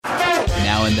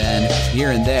now and then,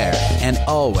 here and there, and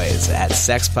always at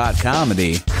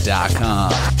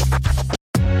sexpotcomedy.com.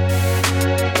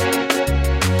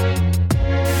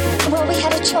 Well, we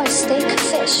had a choice, steak or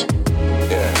fish.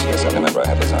 Yes, I remember I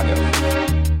had lasagna.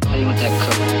 How do you want that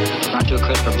cooked? Not too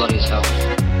crisp or bloody as hell?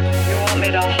 You want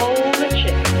me to hold the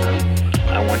chicken,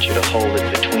 huh? I want you to hold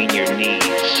it between your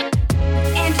knees.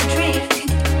 And to drink.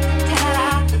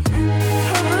 Ta-da.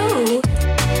 Peru.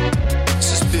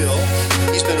 This is Bill.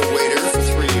 He's been a waiter for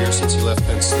 3 years since he left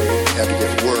Penn State. Had to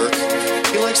get work.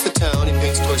 He likes the town. He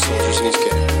paints toy soldiers, and he's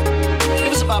gay.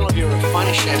 Give us a bottle of your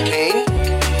finest champagne,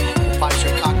 5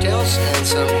 straight cocktails, and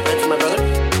some bread for my brother.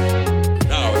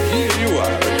 Now here you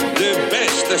are, the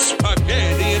best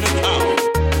spaghetti in town.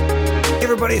 Hey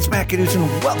everybody, it's Matt Knudsen.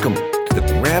 Welcome to the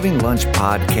Grabbing Lunch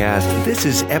Podcast. This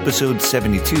is episode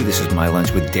 72. This is my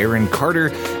lunch with Darren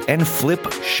Carter and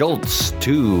Flip Schultz,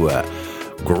 two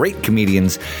great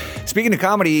comedians. Speaking of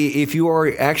comedy, if you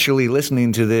are actually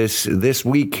listening to this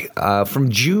week, from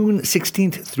June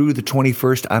 16th through the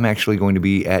 21st, I'm actually going to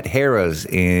be at Harrah's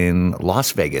in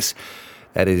Las Vegas.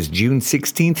 That is June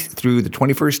 16th through the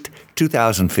 21st,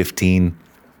 2015.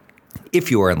 If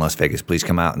you are in Las Vegas, please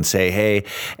come out and say hey,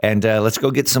 and let's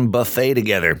go get some buffet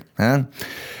together, huh?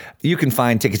 You can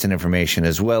find tickets and information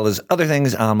as well as other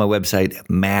things on my website,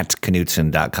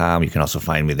 mattknudsen.com. You can also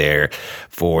find me there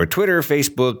for Twitter,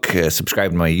 Facebook, subscribe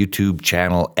to my YouTube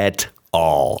channel et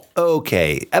al.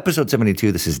 Okay, episode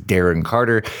 72. This is Darren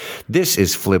Carter. This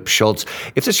is Flip Schultz.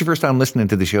 If this is your first time listening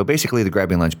to the show, basically the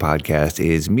Grabbing Lunch Podcast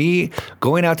is me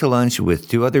going out to lunch with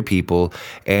two other people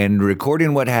and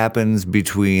recording what happens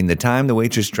between the time the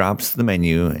waitress drops the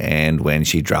menu and when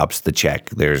she drops the check.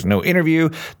 There's no interview.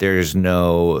 There's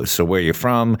no, so where you're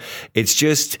from. It's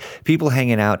just people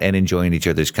hanging out and enjoying each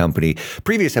other's company.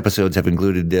 Previous episodes have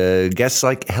included guests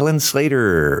like Helen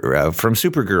Slater from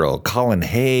Supergirl, Colin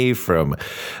Hay from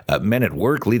Men at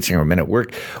Work, lead singer of Men at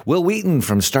Work, Will Wheaton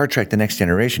from Star Trek The Next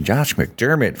Generation, Josh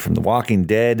McDermott from The Walking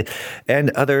Dead, and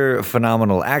other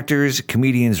phenomenal actors,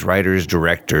 comedians, writers,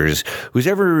 directors, who's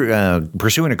ever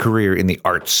pursuing a career in the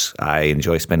arts. I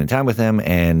enjoy spending time with them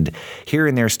and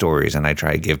hearing their stories, and I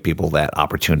try to give people that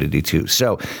opportunity too.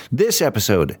 So this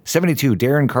episode, 72,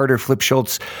 Darren Carter, Flip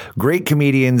Schultz, great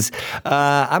comedians.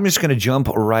 I'm just going to jump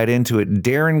right into it.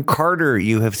 Darren Carter,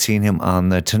 you have seen him on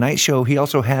The Tonight Show. He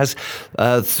also has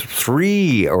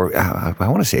three, or I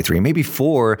want to say three, maybe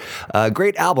four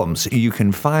great albums. You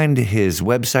can find his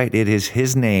website. It is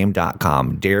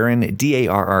hisname.com. Darren,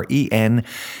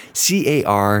 DarrenCarter,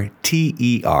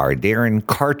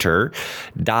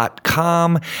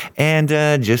 DarrenCarter.com. And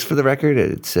just for the record,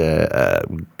 it's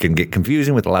can get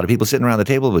confusing with a lot of people sitting around the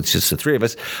table, but it's just the three of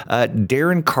us.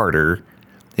 Darren Carter,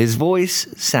 his voice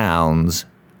sounds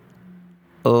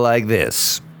like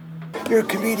this. You're a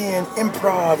comedian,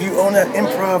 improv. You own that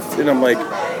improv, and I'm like,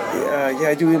 yeah,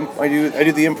 I do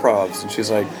the improvs. And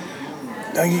she's like,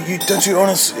 no, you don't you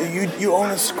own you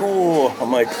own a school?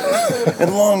 I'm like,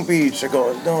 in Long Beach. I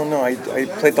go, no, I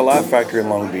played the Laugh Factory in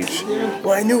Long Beach.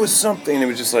 Well, I knew it was something. It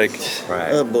was just like,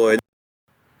 right. Oh boy.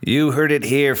 You heard it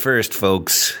here first,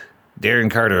 folks. Darren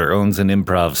Carter owns an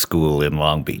improv school in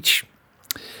Long Beach.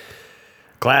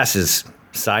 Classes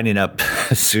signing up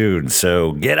soon,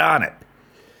 so get on it.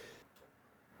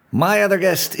 My other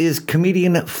guest is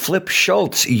comedian Flip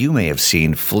Schultz. You may have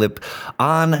seen Flip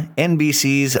on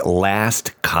NBC's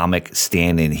Last Comic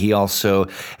Standing. He also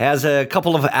has a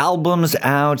couple of albums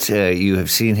out. You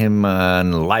have seen him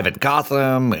on Live at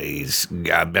Gotham. He's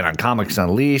been on Comics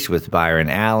Unleashed with Byron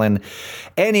Allen.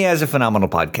 And he has a phenomenal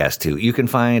podcast, too. You can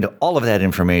find all of that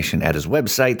information at his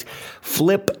website,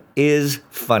 Flip is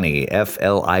Funny,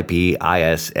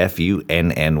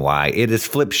 FLIPISFUNNY. It is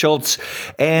Flip Schultz,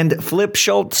 and Flip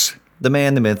Schultz, the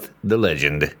man, the myth, the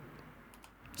legend.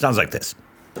 Sounds like this.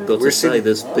 I've got to say,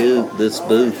 this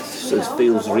booth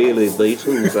feels really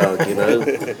Beatles-like, you know.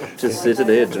 Just sitting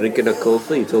there drinking a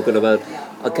coffee, talking about.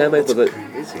 I came up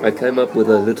with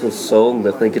a little song.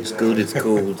 I think it's good.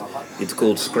 It's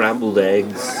called Scrambled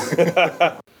Eggs.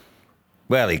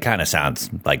 Well, he kind of sounds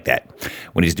like that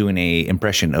when he's doing an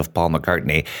impression of Paul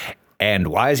McCartney. And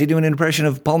why is he doing an impression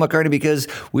of Paul McCartney? Because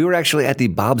we were actually at the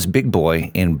Bob's Big Boy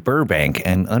in Burbank,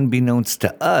 and unbeknownst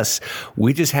to us,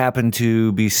 we just happened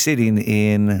to be sitting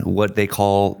in what they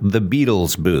call the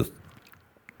Beatles booth.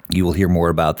 You will hear more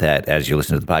about that as you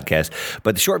listen to the podcast.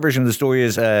 But the short version of the story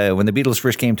is when the Beatles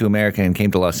first came to America and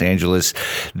came to Los Angeles,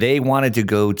 they wanted to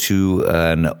go to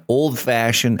an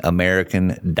old-fashioned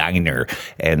American diner.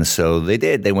 And so they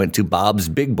did. They went to Bob's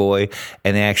Big Boy,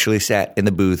 and they actually sat in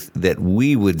the booth that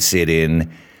we would sit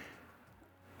in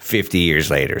 50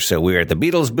 years later. So we're at the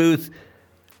Beatles booth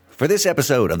for this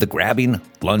episode of the Grabbing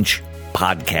Lunch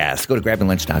podcast. Go to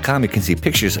grabbinglunch.com. You can see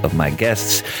pictures of my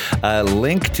guests,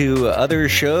 link to other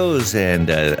shows, and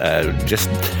just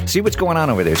see what's going on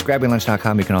over there. It's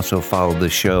grabbinglunch.com. You can also follow the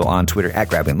show on Twitter at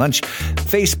grabbinglunch,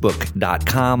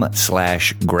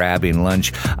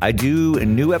 facebook.com/grabbinglunch. I do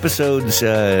new episodes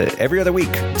every other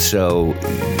week. So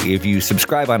if you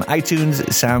subscribe on iTunes,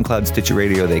 SoundCloud, Stitcher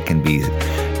Radio, they can be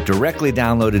directly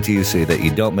downloaded to you so that you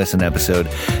don't miss an episode.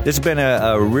 This has been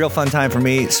a real fun time for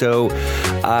me, so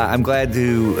I'm glad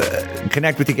to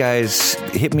connect with you guys.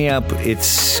 Hit me up.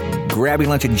 It's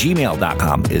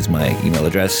grabbinglunch@gmail.com is my email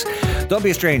address. Don't be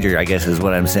a stranger, I guess is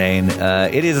what I'm saying.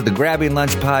 It is the Grabbing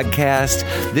Lunch podcast.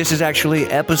 This is actually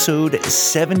episode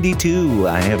 72.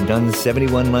 I have done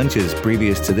 71 lunches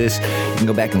previous to this. You can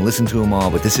go back and listen to them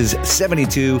all, but this is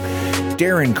 72.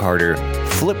 Darren Carter,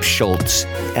 Flip Schultz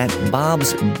at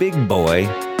Bob's Big Boy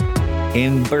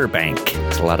in Burbank.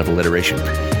 It's a lot of alliteration.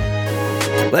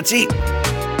 Let's eat.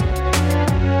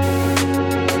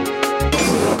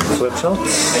 Flip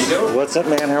Schultz. How you doing? What's up,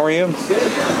 man? How are you? Good.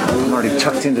 I'm already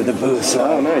tucked into the booth. So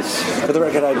Oh, nice. For the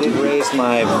record, I did raise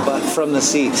my butt from the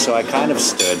seat, so I kind of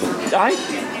stood.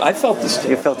 I felt the step.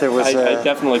 You felt there was I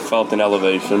definitely felt an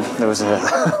elevation. There was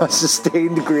a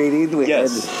sustained greeting.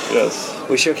 Yes.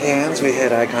 We shook hands. We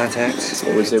had eye contact.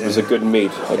 It was a good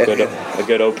meet. A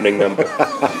good opening number.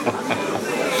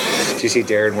 Did you see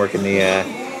Darren working the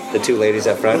two ladies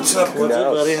up front? What's up,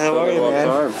 buddy? How are you,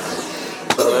 man?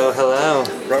 Hello.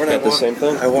 Right when I Got the same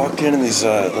thing? I walked in and these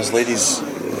those ladies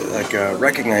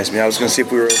recognized me. I was going to see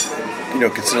if we were,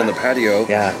 could sit on the patio.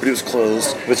 Yeah. But it was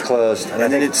closed. It was closed. And I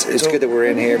then think it's good that we're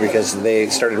in here because they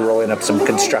started rolling up some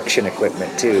construction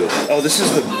equipment too. Oh, this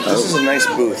is a nice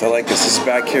booth. I like this. This is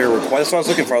back here. We're quiet. That's what I was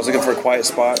looking for. I was looking for a quiet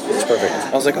spot. It's perfect.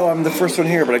 I was like, oh, I'm the first one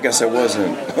here, but I guess I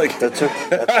wasn't. Like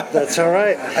That's all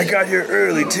right. I got here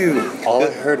early too. All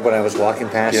I heard when I was walking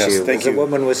past you was a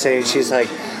woman was saying, she's like,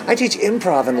 I teach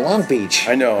improv in Long Beach.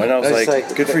 I know, and I was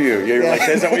like, good for you. You're like,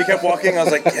 is that why you kept walking? I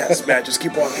was like, yes, Matt, just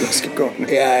keep walking, just keep going.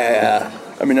 Yeah.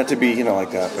 I mean, not to be,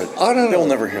 like that, but they'll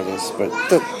never hear this. But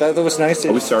that was nice.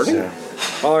 Are we starting? Yeah.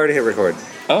 I already hit record.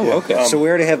 Oh, okay. So we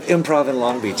already have improv in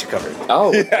Long Beach covered.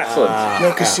 Oh, excellent.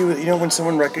 Because when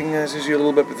someone recognizes you a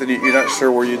little bit, but then you're not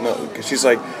sure where you know, because she's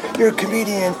like, you're a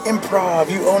comedian, improv,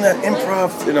 you own that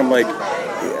improv, and I'm like,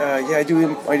 yeah, I do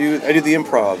the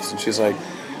improvs, and she's like,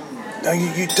 no,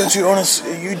 you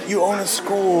own a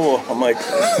school. I'm like,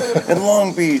 in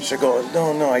Long Beach. I go,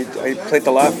 no, I played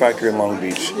the Laugh Factory in Long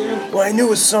Beach. Well, I knew it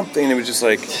was something. It was just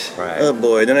like, oh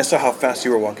boy. Then I saw how fast you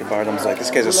were walking by, and I was like,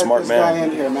 this guy's a smart man.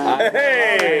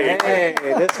 Hey,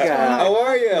 this guy. How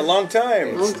are you? Long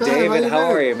time. David,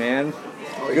 how are you, man?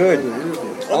 Good.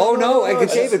 Oh no,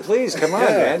 David, please come on,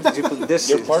 man.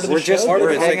 You're part of the show.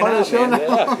 We're hanging out, man.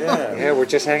 Yeah, we're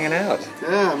just hanging out.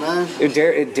 Yeah, man.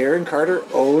 Darren Carter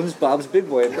owns Bob's Big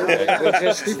Boy. He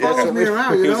follows me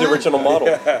around. He was the original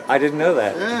model. I didn't know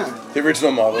that. Yeah. The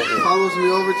original model. He follows me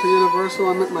over to Universal.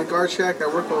 I'm at my guard shack. I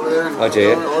work over there. And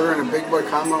ordering a Big Boy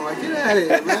combo. I'm like, get out of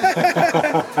here, man.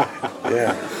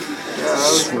 Yeah.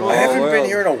 Cool. I haven't been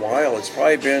here in a while. It's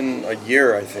probably been a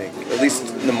year, I think. At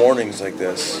least in the mornings like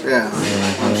this. Yeah.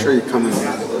 I'm sure you come in.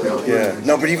 Yeah.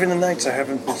 No, but even the nights I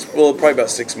haven't. Well, probably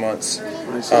about 6 months.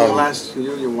 I saw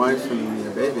you, your wife, and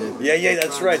your baby. Yeah,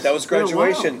 that's right. That was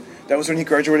graduation. That was when he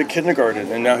graduated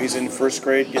kindergarten, and now he's in first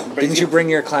grade. Didn't you bring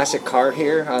your classic car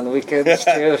here on the weekends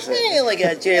too? Yeah, like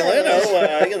a Jay Leno,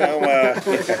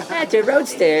 That's a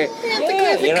roadster.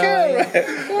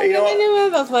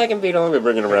 I'll fucking beat on me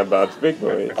bringing around Bob's Big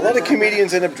Boy. A lot of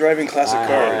comedians end up driving classic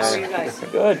cars.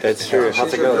 Good. That's true.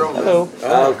 How's it going? Hello.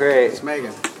 Oh, great. It's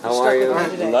Megan. How are you?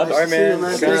 Love it. All right, man.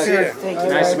 Nice Good to see you.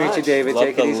 Nice to meet you, David. Love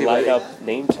Take it easy, light buddy. up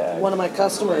name tag. One of my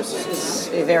customers is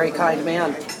a very kind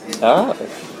man. Ah.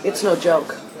 It's no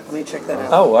joke. Let me check that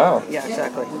out. Oh, wow. Yeah,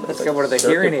 exactly. Let's go one of the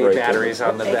hearing aid batteries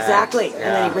on the back. Exactly. And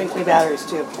then he brings me batteries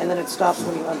too. And then it stops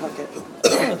when you unhook it.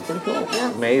 That's pretty cool. Yeah.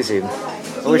 Amazing.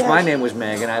 I wish my name was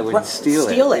Megan. I would steal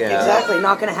it. Steal it, exactly.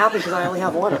 Not going to happen because I only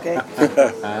have one, okay?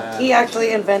 He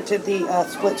actually invented the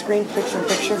split screen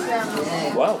picture-in-picture.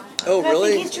 Wow. Oh, I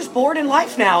really? think he's just bored in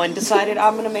life now and decided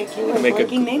I'm going to make you a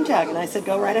blinking name tag. And I said,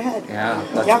 go right ahead. Yeah,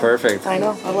 that's perfect. I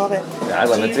know. I love it. Yeah, I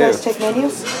love it too. Do too. you guys take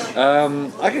menus?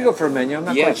 I could go for a menu. I'm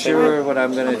not quite sure what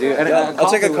I'm going to do. And I'll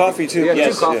take a coffee too. Yeah,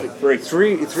 Yes, 2 coffee.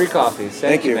 yeah. Three coffees.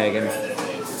 Thank you, Megan.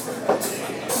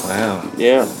 Wow.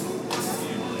 Yeah.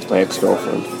 It's my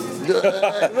ex-girlfriend.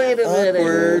 Wait a minute.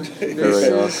 Awkward.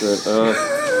 Very awkward.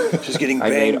 She's getting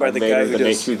banged by the guy who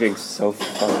does. She thinks so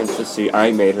fucking see.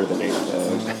 I made her the name tag.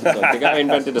 Like, the guy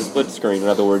invented a split screen. In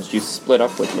other words, you split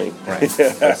up with me. Right.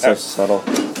 That's so subtle.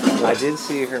 I did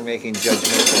see her making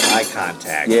judgmental eye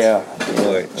contact. Yeah.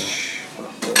 Which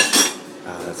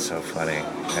That's so funny.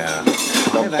 Yeah.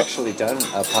 I've actually done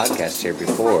a podcast here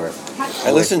before.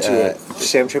 I listened to it.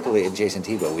 Sam Tripoli and Jason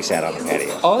Tebow. We sat on the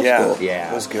patio. Oh, that's cool.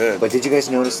 Yeah. It was good. But did you guys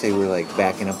notice they were like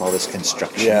backing up all this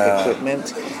construction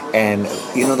equipment? And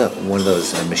you know that one of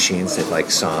those machines that like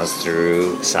saws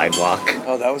through sidewalk?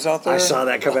 Oh, that was out there? I saw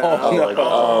that come out.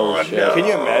 Oh, shit. Can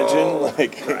you imagine?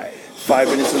 Like 5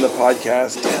 minutes in the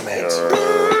podcast. Damn it.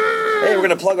 Hey, we're going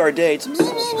to plug our dates.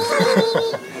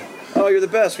 Oh, you're the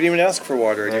best. We didn't even ask for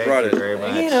water, and you brought it. Very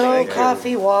much. You know,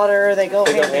 coffee, water, they go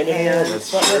hand in hand. That's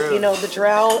But true. with, you know, the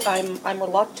drought, I'm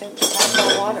reluctant to pass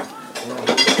on water.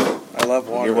 I love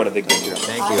water. You're one of the good ones.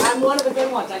 Thank you. I'm one of the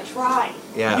good ones. I try.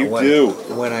 Yeah, You do.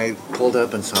 When I pulled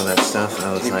up and saw that stuff,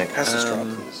 I was like, Pass the straw,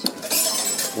 please.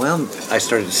 well, I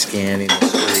started scanning the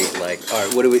street, like, all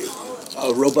right, what do we...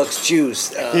 Oh, Robux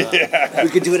juice. We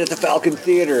could do it at the Falcon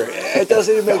Theater. It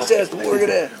doesn't even make sense, but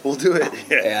We'll do it.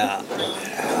 Yeah.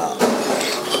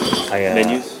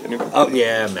 Menus? Oh,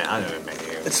 yeah, man. I know the menu.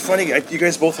 It's funny. You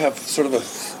guys both have sort of a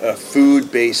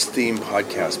food-based theme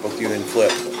podcast, both you and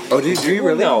Flip. Oh, do you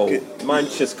really? No,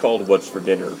 mine's just called What's for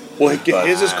Dinner. Well,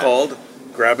 his is called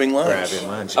Grabbing Lunch. Grabbing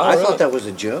lunch. Oh, I really? thought that was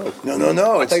a joke. No.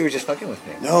 I thought you were just fucking with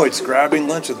me. No, it's Grabbing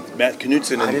Lunch with Matt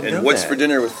Knutson I didn't know and What's that. for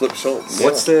Dinner with Flip Schultz.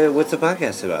 What's the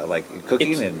podcast about? Like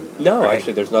cooking and No, right?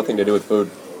 actually, there's nothing to do with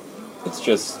food. It's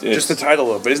just the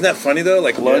title of it. But isn't that funny, though?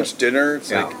 Like lunch, dinner.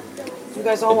 It's like... You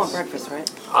guys all want breakfast, right?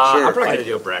 Sure. I'm probably gonna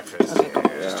do a breakfast.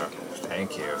 Yeah.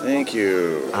 Thank you. Thank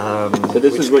you. So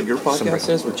this is what your podcast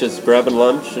is, which is grabbing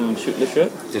lunch and shooting the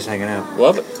shit? Just hanging out.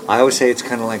 Love it. I always say it's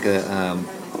kind of like a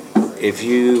if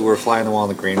you were flying the wall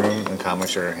in the green room and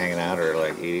comics are hanging out or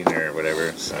like eating or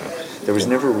whatever. So there was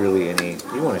never really any.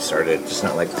 You want to start it, just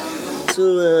not like.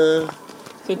 So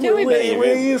tell me about you,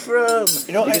 where are man. you from?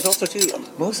 You know, because also too,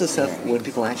 most of the stuff when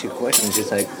people ask you questions,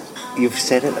 it's like you've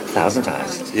said it 1,000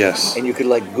 times. Yes. And you could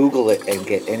like Google it and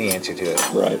get any answer to it.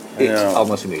 Right.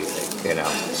 Almost immediately. You know.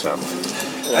 So.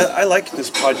 I like this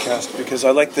podcast because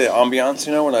I like the ambiance.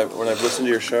 You know, when I've listened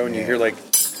to your show and you hear like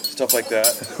stuff like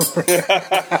that,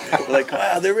 like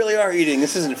wow, they really are eating.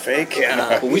 This isn't fake.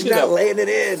 Yeah. Well, He's not laying it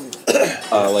in.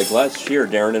 Like last year,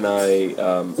 Darren and I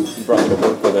he brought me to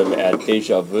work with him at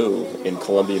Deja Vu in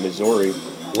Columbia, Missouri.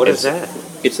 What is that?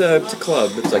 It's a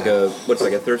club. It's like a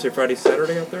Thursday, Friday,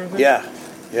 Saturday out there. I think?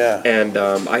 Yeah. And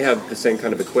I have the same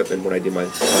kind of equipment when I do my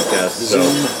podcast.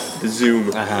 The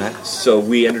Zoom. Uh-huh. So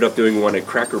we ended up doing one at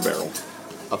Cracker Barrel.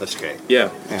 Oh, that's great. Yeah.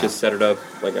 Just set it up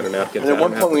like on a napkin. And at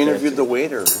one point we interviewed the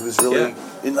waiter who was really,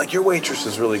 and like your waitress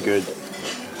is really good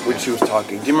when she was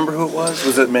talking. Do you remember who it was?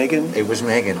 Was it Megan? It was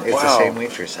Megan. It's the same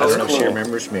waitress. I don't know if she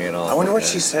remembers me at all. I wonder what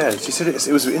she said. She said it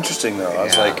was interesting though. I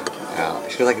was like,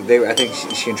 she was like I think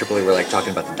she and Tripoli were like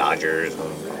talking about the Dodgers and all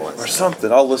that or stuff.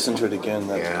 something. I'll listen to it again.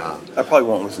 I probably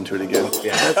won't listen to it again.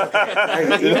 Yeah, that's okay.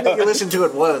 Even if you listen to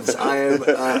it once, I am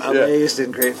amazed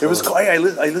and grateful. It was cool. I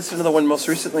listened to the one most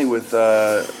recently with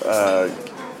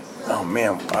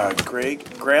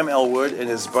Graham Elwood and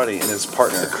his buddy and his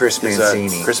partner Chris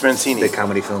Mancini. Chris Mancini, the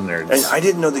comedy film nerds. And I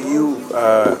didn't know that you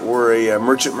were a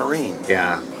merchant marine.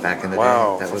 Yeah, back in the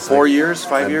wow. day. That was 4 years,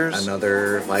 5 years?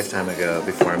 Another lifetime ago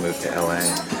before I moved to LA.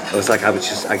 It was like I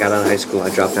got out of high school, I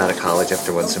dropped out of college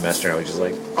after one semester, I was just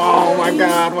like, oh my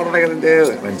God, what am I going to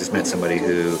do? And I just met somebody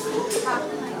who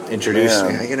introduced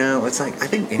me. You know, it's like, I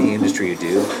think any industry you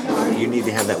do, you need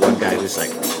to have that one guy who's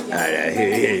like,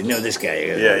 you know this guy.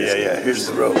 Yeah. Here's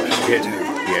the rope.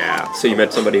 Yeah. So you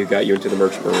met somebody who got you into the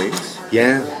Merchant Marines?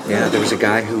 Yeah. There was a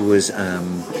guy who was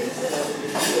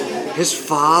his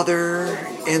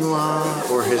father-in-law,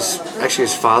 or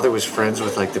his father was friends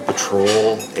with like the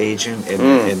patrol agent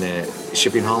in the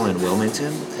shipping hall in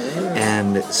Wilmington,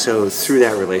 and so through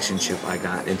that relationship, I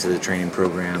got into the training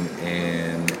program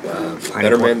in Piney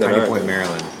Point,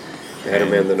 Maryland. Better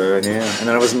man than I. Yeah, and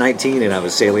then I was 19 and I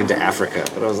was sailing to Africa,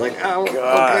 but I was like, oh,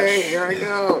 okay, here I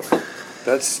go.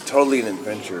 That's totally an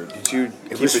adventure. Did you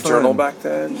keep a fun. journal back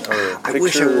then? Or I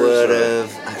wish I would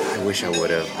have. I wish I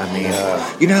would have. I mean,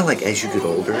 you know how like as you get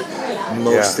older,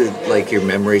 most of like your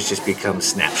memories just become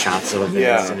snapshots of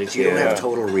events, and you don't have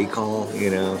total recall.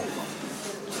 You know.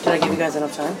 Did I give you guys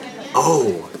enough time?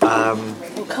 Oh, well,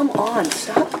 come on,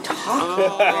 stop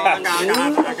talking.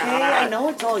 I know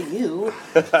it's all you.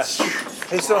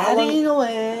 Hey, so how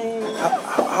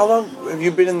long have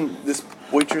you been in this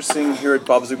waitressing here at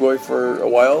Bob's Agoy for a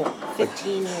while?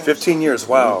 15 years. 15 years,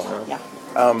 wow. Yeah.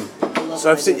 So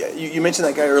I've seen you mentioned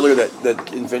that guy earlier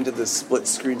that invented the split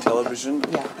screen television.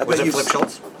 Yeah. Was it Flip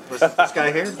Schultz? Was this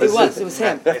guy here? It was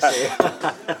him.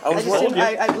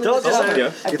 I blew his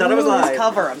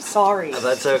cover. I'm sorry. Oh,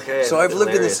 that's okay. So I've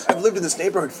lived in this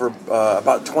neighborhood for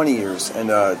about 20 years, and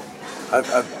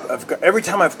I've got, every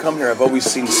time I've come here, I've always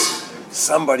seen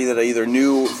somebody that I either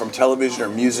knew from television or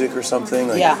music or something.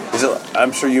 Like, yeah.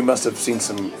 I'm sure you must have seen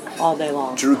some all day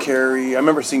long. Drew Carey. I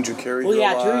remember seeing Drew Carey. Well,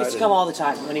 yeah, Drew used to come all the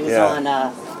time when he was on.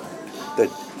 The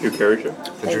Drew Carey show.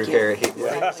 The Drew Carey.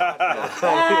 That's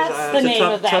the name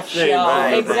of that show.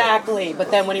 Right, exactly.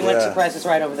 But then when he went to Price is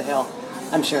Right over the hill,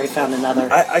 I'm sure he found another.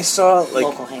 I saw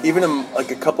even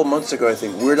like a couple months ago. I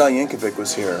think Weird Al Yankovic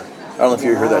was here. I don't know if you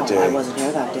were here that day. I wasn't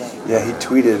here that day. Yeah, he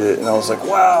tweeted it, and I was like,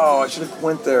 "Wow, I should have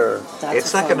went there."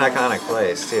 It's like an iconic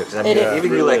place too, because I mean,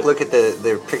 even you like look at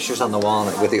the pictures on the wall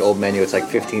with the old menu. It's like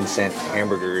 15-cent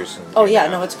hamburgers.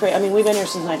 And, no, it's great. I mean, we've been here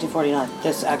since 1949.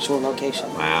 This actual location.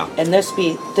 Wow. And this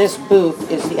booth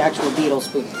is the actual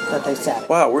Beatles booth that they sat at.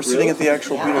 Wow, we're sitting at the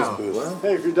actual Beatles booth. Huh?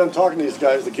 Hey, if you're done talking to these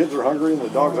guys, the kids are hungry and the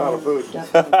dog's out of food.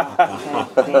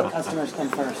 Okay, customers come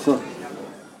first.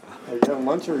 Are you having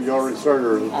lunch or you already started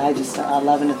early? I just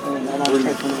 11 to 3.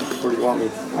 Where do you want me?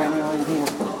 Right now in here.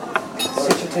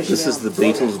 This is the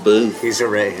Beatles booth. He's a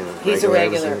regular. He's a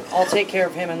regular. I'll take care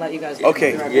of him and let you guys.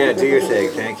 Okay. Yeah, do your thing.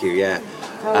 Thank you. Yeah.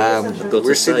 I've got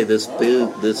to say, this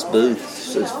booth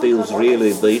feels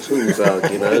really Beatles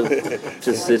out, you know.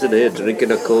 Just sitting here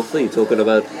drinking a coffee, talking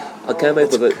about. I came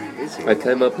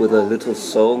up with a little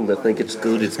song. I think it's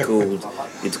good. It's called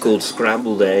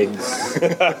Scrambled Eggs.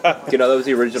 You know, that was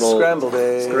the original Scrambled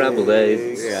Eggs. Scrambled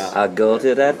Eggs. Yeah. I got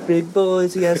it at Big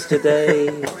Boy's yesterday.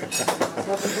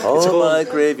 All my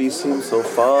gravy seems so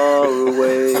far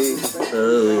away.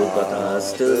 Oh, but I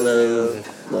still love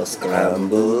the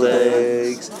scrambled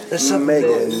eggs.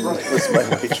 Megan was my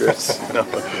waitress. No.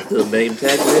 The name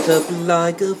tag lit up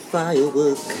like a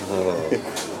firework. Oh,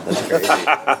 that's crazy.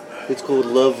 It's called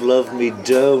Love, Love Me,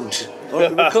 Don't.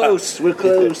 Oh, we're close.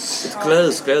 It's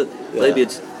close. Yeah. Maybe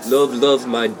it's Love, Love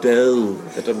My Dough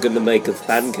that I'm going to make a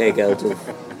pancake out of.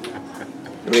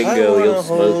 Ringo, you'll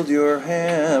hold your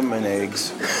ham and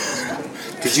eggs.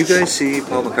 Did you guys see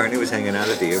Paul McCartney was hanging out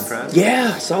at the Improv?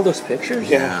 Yeah, I saw those pictures.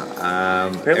 Yeah.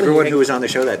 Everyone who was on the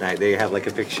show that night, they have like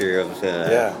a picture of.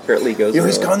 Apparently goes.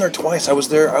 He's gone there twice. I was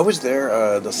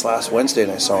there this last Wednesday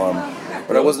and I saw him,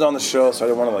 but I wasn't on the show, so I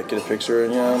didn't want to like get a picture.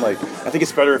 And I think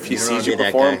it's better if he sees you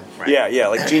perform. Right. Yeah.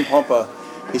 Like Gene Pompa,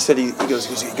 he said he goes.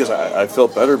 I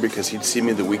felt better because he'd seen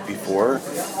me the week before,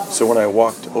 so when I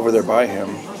walked over there by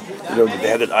him. They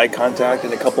had an eye contact,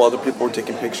 and a couple other people were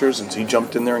taking pictures, and so he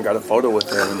jumped in there and got a photo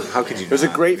with him. And how could you? There's a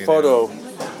great photo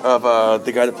of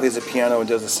the guy that plays the piano and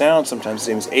does the sound. Sometimes his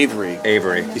name is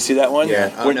Avery. You see that one?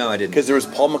 Yeah. No, I didn't. Because there was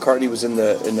Paul McCartney was in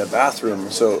the bathroom,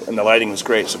 and the lighting was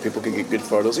great, so people could get good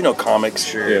photos. Comics.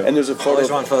 Sure. Yeah. And there's a photo.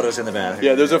 Always want photos in the bathroom.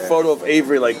 Yeah. There's a photo of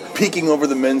Avery like peeking over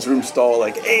the men's room stall,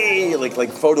 like hey, like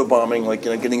photo bombing, like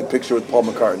getting a picture with Paul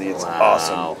McCartney. It's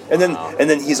awesome. And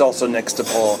then he's also next to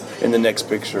Paul in the next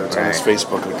picture. It's on his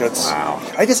Facebook. Like that's. Wow.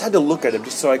 I just had to look at him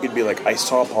just so I could be like, I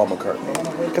saw Paul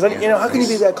McCartney. Because how can you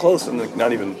be that close and like,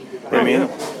 not even. I mean,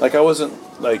 like I wasn't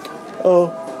like,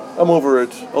 oh, I'm over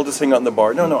it. I'll just hang out in the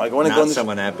bar. No, I want to go in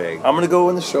someone that big. I'm going to go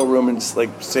in the showroom and just like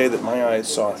say that my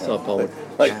eyes saw him. Saw Paul.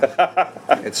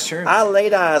 It's true. I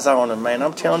laid eyes on him, man.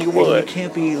 I'm telling you what. And you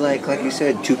can't be like you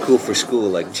said, too cool for school.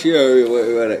 Like,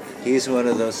 sure, he's one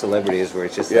of those celebrities where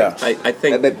it's just like, I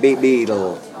think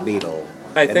Beatle.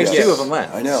 I think there's two of them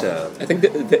left. I know. So. I think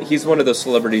that he's one of those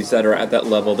celebrities that are at that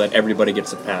level that everybody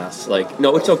gets a pass. Like,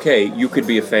 no, it's okay. You could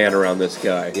be a fan around this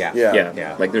guy.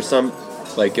 Yeah. Like, there's some,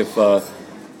 like, if I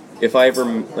ever,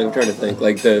 like, I'm trying to think,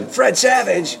 like the Fred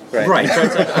Savage. Right. Fred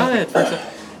Savage. Fred Savage.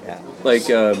 Yeah. Like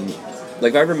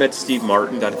if I ever met Steve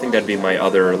Martin, I think that'd be my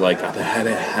other like.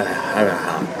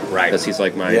 Right. Because he's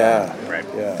like my. Yeah. Right.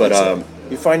 Yeah. But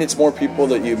you find it's more people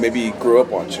that you maybe grew up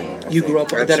watching. You grew up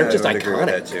that are just iconic.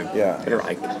 That too. Yeah. That are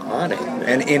iconic. Man.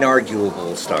 And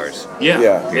inarguable stars.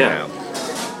 Yeah.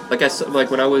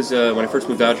 Like when I first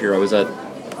moved out here, I was at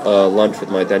lunch with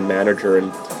my then manager,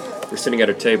 and we're sitting at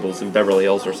our tables in Beverly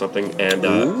Hills or something, and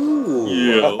and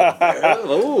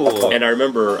I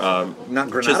remember not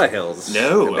Granada Hills.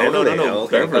 No,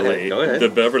 Beverly. Go ahead. The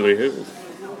Beverly Hills.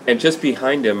 And just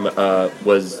behind him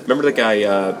was remember the guy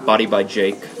Body by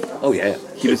Jake. Oh yeah,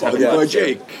 he was Body by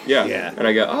Jake. Yeah. And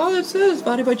I go, oh, that's this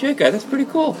Body by Jake guy. That's pretty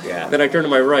cool. Yeah. Then I turn to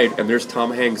my right, and there's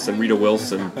Tom Hanks and Rita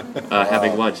Wilson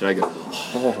having lunch, and I go,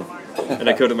 oh. And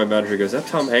I go to my manager. He goes, "Is that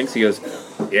Tom Hanks?" He goes,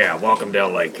 "Yeah, welcome to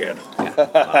LA, kid."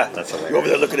 That's hilarious. You're over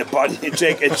there looking at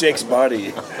Jake's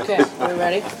body. Okay, are we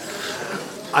ready?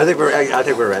 I think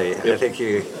we're ready. Yep. I think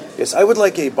you. Yes, I would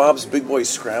like a Bob's Big Boy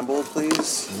Scramble,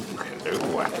 please.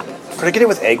 Could I get it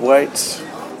with egg whites,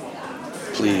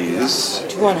 please?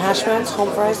 Do you want hash browns,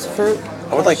 home fries, fruit?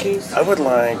 I would like hash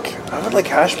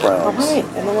browns. All right,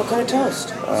 and then what kind of toast?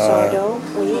 Sourdough,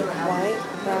 wheat, white.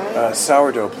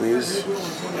 Sourdough, please.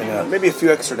 And maybe a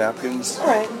few extra napkins. All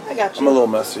right, I got you. I'm a little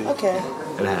messy. Okay.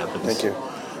 It happens. Thank you.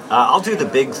 I'll do the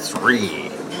big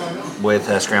 3 with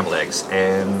scrambled eggs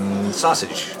and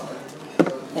sausage.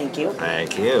 Thank you.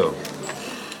 Thank you.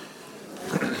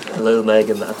 Hello,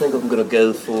 Megan. I think I'm going to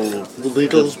go for the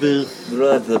Beatles booth.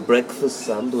 Right, the breakfast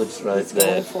sandwich right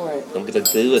there. Go for it. I'm going to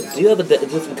do it. Do you have a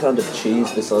different kind of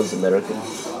cheese besides American?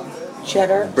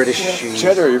 Cheddar. British cheese.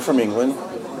 Cheddar, you're from England.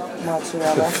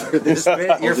 Mozzarella. For this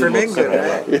bit, you're from England,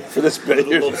 right? Yeah, for this bit,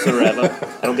 mozzarella.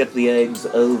 I don't get the eggs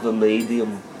over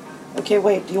medium. Okay,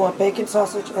 wait. Do you want bacon,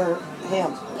 sausage, or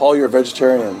ham? Paul, you're a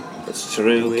vegetarian. That's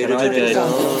true. Can I get...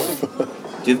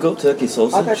 You've got turkey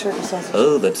sausage? I've got turkey sausage.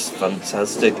 Oh, that's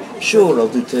fantastic. Sure, I'll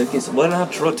do turkey sausage. Why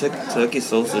not try turkey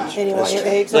sausage? And you want your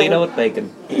eggs No, you over... know what?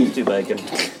 Bacon. Let's do bacon.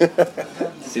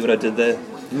 See what I did there?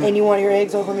 And you want your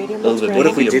eggs over medium? Those What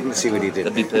if we didn't see what he did?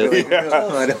 That'd be perfect.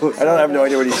 I don't have no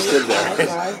idea what he did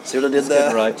there. See what I did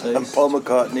there? Right I'm Paul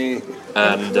McCartney.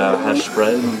 And hash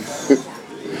browns.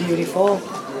 Beautiful.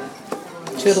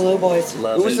 Toodaloo, boys.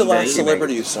 Who was the last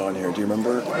celebrity you saw in here? Do you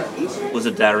remember? Was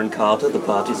it Darren Carter, the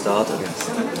party starter?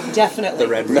 Definitely. The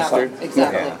Red Rooster?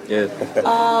 Exactly. Yeah.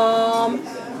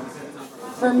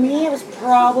 For me, it was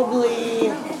probably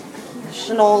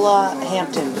Shanola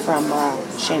Hampton from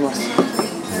Shameless.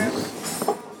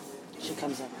 She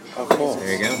comes in. Oh, cool.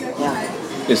 There you go. Yeah.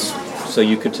 So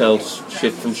you could tell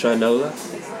shit from Shinola?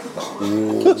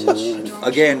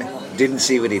 Again, didn't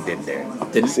see what he did there.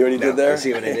 Didn't see what he did there?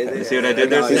 See what I did there? See what I did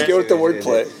there? Let's go with the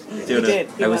wordplay. You did.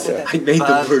 I made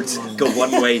the words go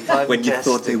one way when you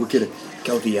thought they were going to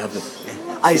go the other.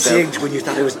 I zigged when you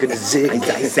thought I was going to zig.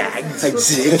 I zagged. I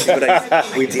zigged,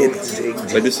 but we did zig.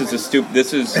 But this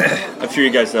is I'm sure you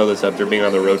guys know this after being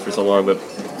on the road for so long, but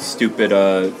stupid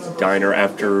diner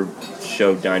after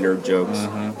show diner jokes.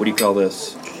 Mm-hmm. What do you call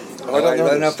this?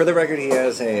 No, for the record, he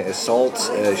has a salt,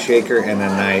 a shaker, and a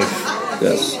knife.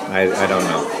 Yes. I don't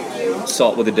know.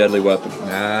 Salt with a deadly weapon.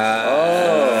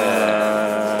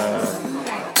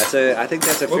 I think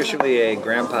that's officially a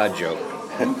grandpa joke.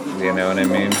 You know what I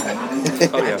mean?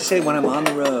 Oh, I have to say, when I'm on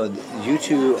the road, you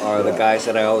two are the guys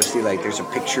that I always see. Like, there's a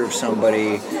picture of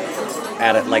somebody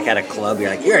at a club. You're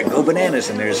like, "You're Go Bananas,"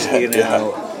 and there's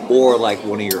or like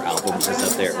one of your albums is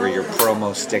up there, or your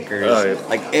promo stickers. Oh, yeah.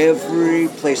 Like every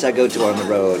place I go to on the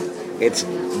road, it's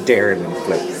Darren and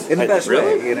Flip in the best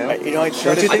way. You know?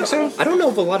 Don't you think so? I don't know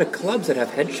of a lot of clubs that have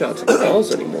headshots and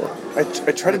walls anymore. I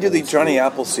try to do the Johnny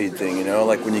Appleseed thing, you know,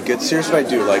 like when you get. Here's what I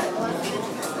do, like,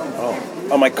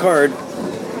 on my card.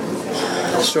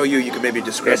 I'll show you. You can maybe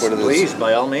describe what it is. Please,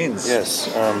 by all means. Yes.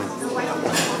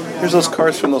 Here's those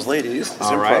cards from those ladies.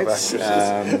 All right.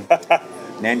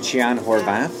 Nanchian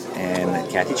Horvath and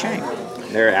Kathy Chang.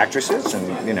 They're actresses,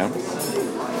 and you know.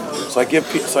 So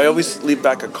I always leave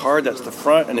back a card. That's the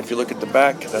front, and if you look at the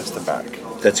back, that's the back.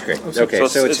 That's great. Okay,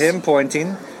 so it's him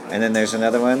pointing, and then there's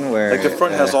another one where like the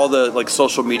front has all the like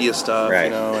social media stuff, right?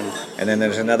 You know, and then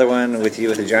there's another one with you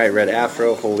with a giant red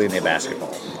afro holding a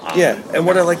basketball. Yeah, and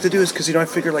what I like to do is because I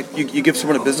figure like you give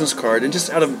someone a business card, and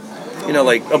just out of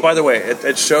like, oh, by the way,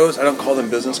 at shows, I don't call them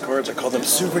business cards. I call them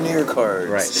souvenir cards.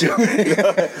 Right.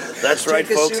 That's right,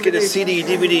 folks. Get a CD,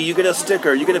 DVD, you get a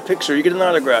sticker, you get a picture, you get an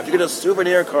autograph, you get a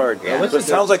souvenir card. Yeah. So it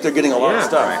sounds like they're getting a lot of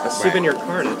stuff. Right. A souvenir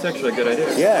card. That's actually a good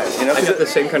idea. Yeah. I got the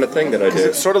same kind of thing that I do.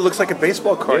 It sort of looks like a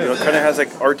baseball card. Yeah. It kind of has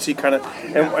like artsy kind of.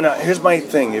 And here's my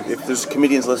thing. If there's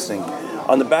comedians listening,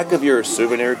 on the back of your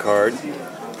souvenir card,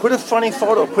 put a funny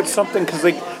photo, put something, because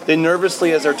they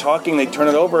nervously, as they're talking, they turn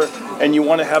it over, and you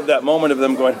want to have that moment of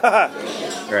them going, ha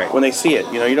ha, right, when they see it.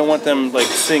 You know, you don't want them like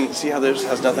see how theirs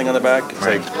has nothing on the back? It's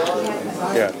right.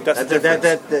 Like, yeah, that's the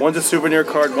difference. One's a souvenir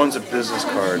card, one's a business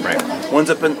card. Right.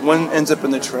 One ends up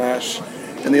in the trash,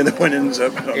 and the other one ends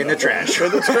up in the trash.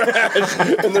 In the trash.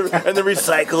 and the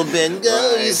recycle bin.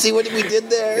 Oh, you see what we did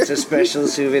there? It's a special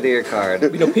souvenir card.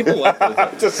 You know, people like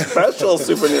that. It's a special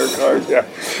souvenir card, yeah.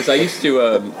 Because I used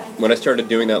to, when I started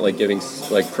doing that, like giving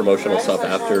like promotional stuff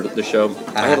after the show,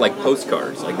 I had like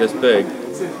postcards like this big,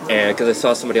 and because I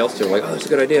saw somebody else do it, I'm like, oh, that's a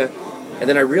good idea. And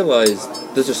then I realized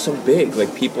those are so big.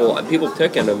 Like people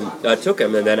took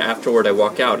them, and then afterward I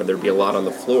walk out and there'd be a lot on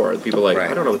the floor. And people are like,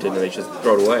 right. I don't know what to do. They just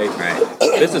throw it away. Right.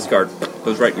 Business card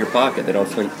goes right in your pocket. They don't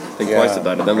think twice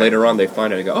about it. Then later on they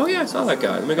find it and go, oh yeah, I saw that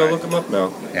guy. Let me go look him up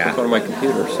now. Yeah. Look on my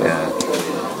computer. So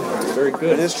it's very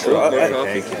good. It is true.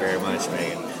 Thank you very much,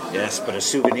 Megan. Yes, but a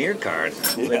souvenir card.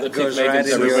 Yeah. It goes right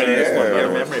into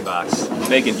your memory box.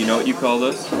 Megan, do you know what you call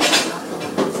this?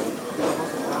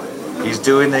 He's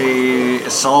doing the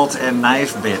assault and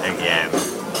knife bit again.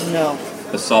 No.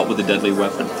 Assault with a deadly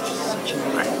weapon.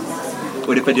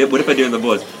 What if I do in the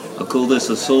voice? I'll call this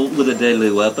assault with a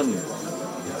deadly weapon.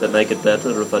 Does that make it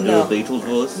better if I do a Beatles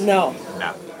voice? No.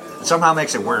 No. It somehow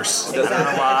makes it worse. Exactly.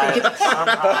 I don't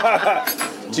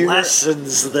know why.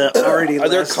 Lessens the already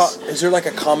Is there like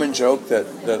a common joke that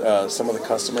some of the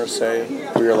customers say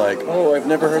where you're like, oh, I've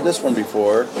never heard this one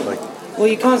before? Like, well,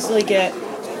 you constantly get.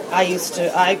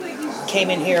 I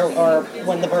came in here, or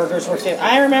when the burgers were.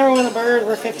 I remember when the burgers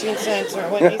were 15 cents, or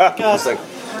when it used to cost,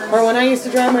 or when I used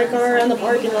to drive my car around the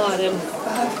parking lot in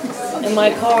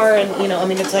my car, and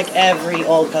it's like every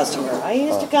old customer. I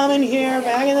used to come in here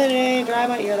back in the day, drive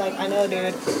my. You're like, I know,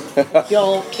 dude.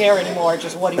 Don't care anymore.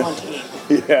 Just what do you want to eat?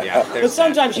 Yeah. But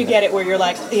sometimes you get it where you're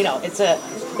like, it's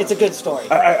a good story.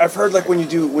 I've heard like when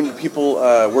people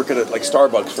work at like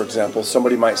Starbucks, for example,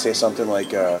 somebody might say something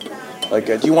like,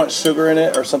 do you want sugar in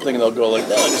it or something? And they'll go like,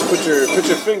 no, just put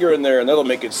your finger in there and that'll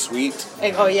make it sweet.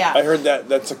 Oh yeah. I heard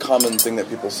that's a common thing that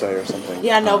people say or something.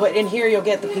 Yeah, no, but in here you'll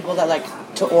get the people that like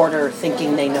to order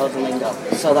thinking they know the lingo.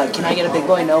 So like, can I get a big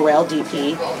boy no rel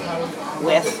DP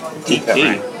with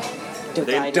DP?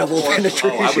 Double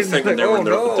penetration. Oh, I was thinking they were in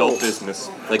the adult business.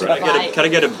 Like, can I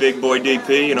get a big boy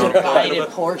DP? You know what I'm talking divided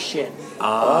about? portion.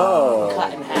 Oh.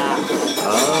 Cut in half.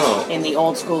 Oh. In the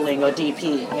old school lingo,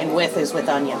 DP. And with is with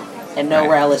onion. And no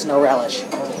rel is no relish.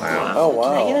 Wow. Oh, wow.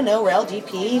 Can I get a no rel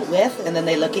DP with? And then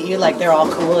they look at you like they're all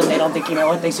cool and they don't think you know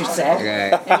what they should say.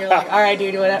 Okay. And you're like, all right,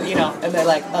 dude, whatever, And they're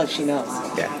like, oh, she knows.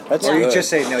 Yeah. That's or good. you just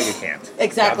say, no, you can't.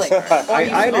 Exactly.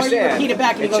 I understand. Or you repeat it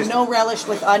back and you go, no relish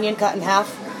with onion cut in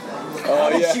half. Oh,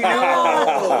 yeah. You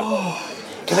know.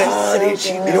 Can I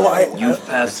you know what? You've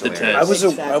passed the test.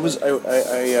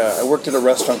 I worked at a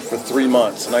restaurant for 3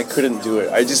 months and I couldn't do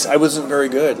it. I wasn't very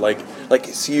good.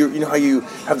 See, you know how you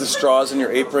have the straws in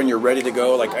your apron, you're ready to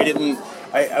go. Like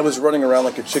I was running around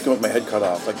like a chicken with my head cut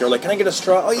off. Like you're like, can I get a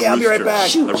straw? Oh yeah, I'll be right back.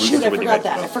 Shoot! I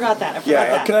forgot that.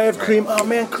 Yeah, can I have cream? Oh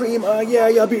man, cream.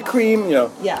 Yeah, I'll be cream.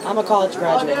 Yeah, I'm a college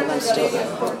graduate and I'm still here.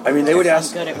 I mean, they would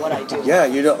ask. I'm good at what I do. Yeah,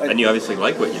 you know. And you obviously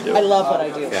like what you do. I love what I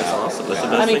do. That's awesome. That's the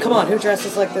best I mean, thing. come on, who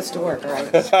dresses like this to work, all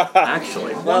right?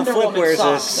 Actually. Wonder Flip Woman wears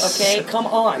socks, this. okay? Come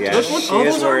on. Yeah, she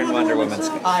is wearing Wonder Woman's.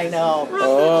 I know.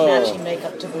 Oh. Matching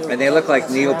makeup to boot. And they look like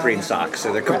neoprene socks,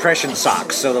 so they're compression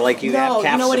socks, so they're like you have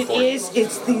calf you know what support. it is?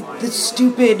 It's the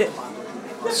stupid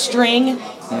string.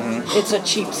 Mm-hmm. It's a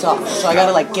cheap sock, so I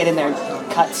gotta get in there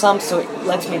and cut some so it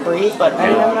lets me breathe, but I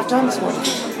didn't have enough time this morning.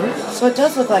 So it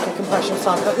does look like a compression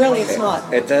sock, but really it's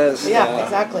not. It does. Yeah,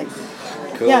 exactly.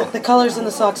 Cool. Yeah, the colors in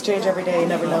the socks change every day. You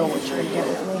never know what you're gonna get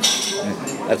with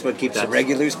me. That's what keeps the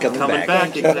regulars coming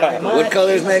back. Exactly. What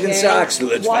color's Megan's socks?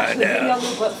 Let's Watch find the video out.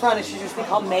 loop up front. It should just be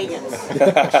called Megan's.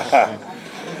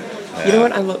 You know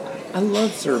what? I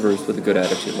love servers with a good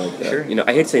attitude like that. Sure.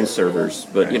 I hate saying servers,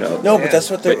 but No, but that's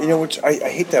what they're. Which I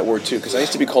hate that word too because I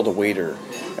used to be called a waiter,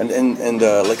 and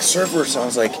server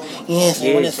sounds like yes,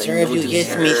 I want to serve you,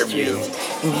 yes,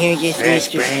 mistress. And here, yes,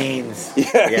 mistress. Brains.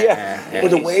 Yeah.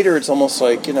 With a waiter, it's almost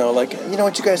like you know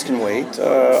what, you guys can wait.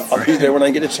 I'll be there when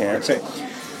I get a chance.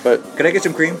 But can I get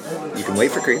some cream? You can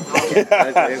wait for cream. With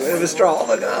a straw. Oh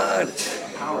my god.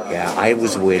 Yeah, I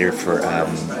was a waiter for, I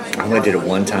only did it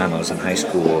one time. I was in high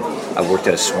school. I worked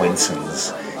at a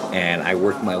Swenson's, and I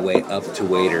worked my way up to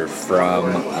waiter from,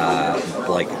 a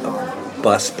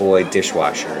busboy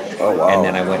dishwasher. Oh, wow. And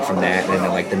then I went from that, and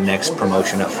then, the next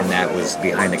promotion up from that was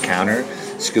behind the counter,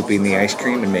 scooping the ice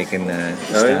cream and making the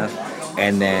stuff.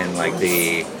 And then,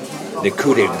 the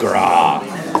coup de grace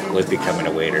was becoming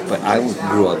a waiter. But I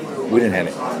grew up, we didn't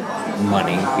have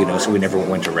money, so we never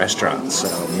went to restaurants.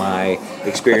 So my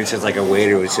experience as a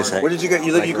waiter was just where did you get?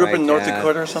 You grew up in North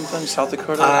Dakota or something? South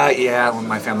Dakota? Yeah, when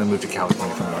my family moved to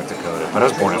California from North Dakota. But I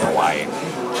was born in Hawaii.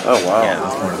 Oh wow! Yeah, I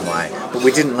was born in Hawaii. But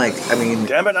we didn't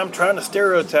Damn it! I'm trying to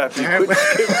stereotype you.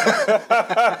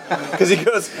 Because he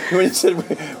goes when he said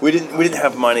we didn't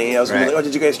have money. I was like, oh,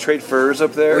 did you guys trade furs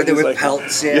up there? There were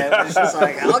pelts. Yeah, it was just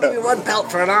I'll give you one pelt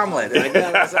for an omelet.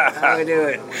 That's how we do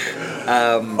it.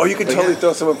 You could totally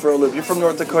throw someone for a loop. You're from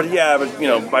North Dakota, yeah, but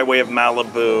by way of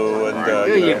Malibu and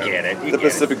you get it. The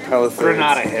Pacific Palisades,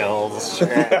 Granada Hills,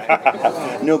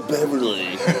 no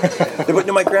Beverly. But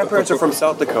my grandparents are from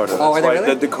South Dakota. Oh, are they really?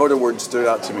 The Dakota word stood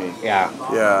out to me. Yeah.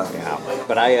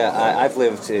 But I've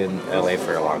lived in LA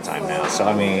for a long time now, so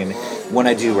when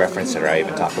I do reference it or I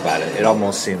even talk about it, it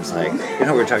almost seems like we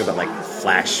were talking about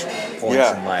flash points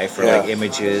in life or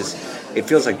images. It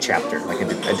feels like chapter,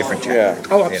 a different chapter. Yeah.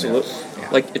 Oh, absolutely.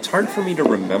 It's hard for me to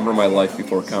remember my life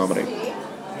before comedy.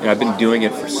 I've been doing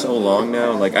it for so long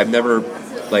now. I've never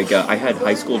Like, I had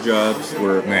high school jobs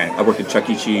where I worked at Chuck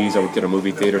E. Cheese, I worked at a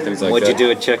movie theater, things like What'd that. you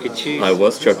do at Chuck E. Cheese? I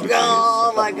was Chuck E. Cheese.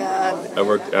 Oh my God!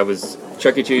 I was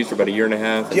Chuck E. Cheese for about a year and a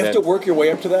half. Do you have to work your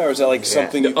way up to that, or is that like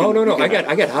something? You can, No. I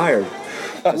got hired.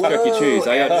 As Chuck E. Cheese.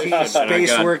 I got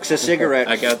Spaceworks a cigarette.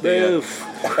 I got the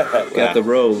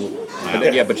role.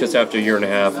 But just after a year and a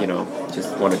half,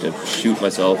 just wanted to shoot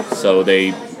myself. So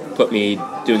they put me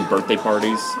doing birthday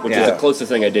parties, which is the closest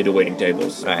thing I did to waiting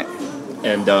tables. Right.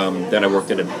 And then I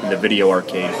worked in the video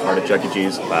arcade part of Chuck E.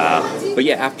 Cheese. Wow. But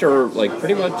yeah, after like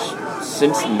pretty much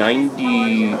since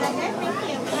 90.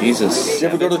 Jesus. Did you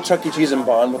ever go to Chuck E. Cheese and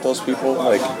bond with those people?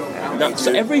 Like,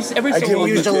 so every so I can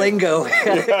use the lingo.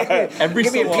 Every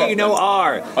Give me so a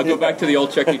P-No-R. I'll go back to the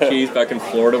old Chuck E. Cheese back in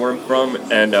Florida where I'm from,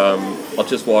 and I'll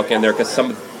just walk in there because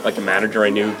like a manager I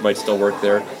knew might still work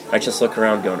there. I just look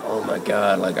around going, oh my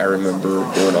God, like I remember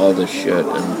doing all this shit,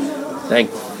 and thank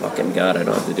fucking God I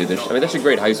don't have to do this. I mean, that's a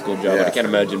great high school job. But I can't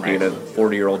imagine being a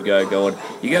 40-year-old guy going,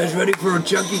 you guys ready for a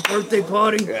Chuck E. birthday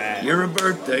party? You're a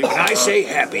birthday. When I say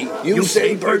happy, you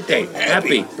say birthday.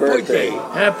 Happy birthday.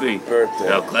 Happy birthday.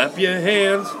 Now clap your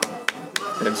hands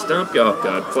and stomp your... Oh,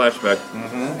 God, flashback.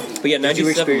 Mm-hmm. But yeah, 97... Did you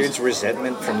experience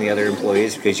resentment from the other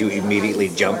employees because you immediately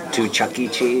jumped to Chuck E.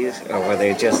 Cheese? Or were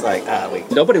they just like, wait.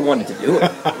 Nobody wanted to do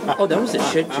it. Oh, that was a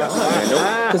shit job,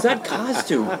 because that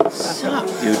costume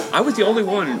sucked, dude. I was the only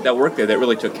one that worked there that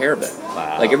really took care of it.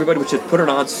 Wow. Like, everybody would just put it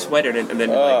on, sweat it, and then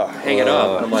hang it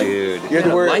up. And I'm like, dude. you had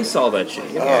to Lysol that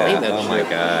shit. You had to clean that shit. Oh, my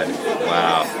God.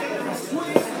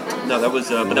 Wow. No, that was,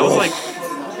 but that was like,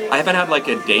 I haven't had like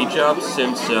a day job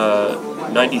since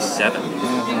 97.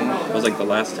 It was like the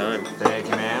last time. Thank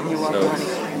you, ma'am. So,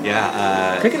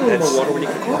 yeah, can I get a little more water when you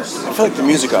get close? I feel like the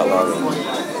music got louder.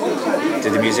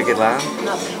 Did the music get loud?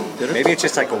 Did it? Maybe it's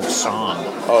just like a song.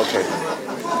 Oh, okay.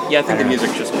 Yeah, I think the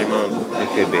music just came on. It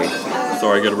could be.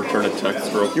 Sorry, I got to return a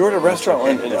text, bro. You were at a restaurant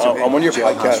on one of your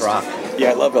podcasts. Rock.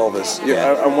 Yeah, I love Elvis.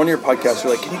 On one of your podcasts,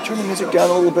 you're like, can you turn the music down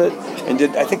a little bit? And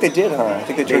I think they did, huh? I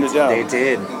think they turned it down. They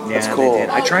did. Yeah, that's cool. They did.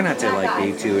 I try not to like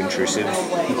be too intrusive,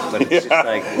 but it's just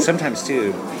like sometimes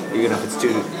too, even if it's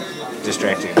too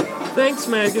distracting. Thanks,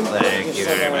 Megan. Thank you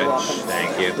very much.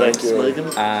 Thank you. Thank you.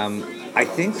 Megan. I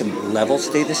think the levels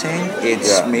stay the same.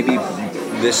 It's maybe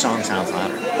this song sounds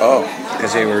louder. Oh.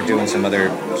 Because they were doing some other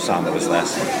song that was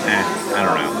less. I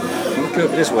don't know.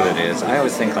 It is what it is. I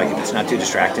always think like if it's not too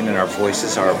distracting and our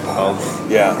voices are above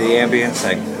the ambience,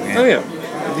 like oh yeah,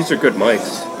 these are good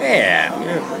mics.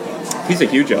 Yeah. He's a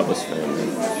huge Elvis fan.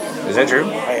 Is that true?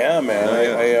 I am, man.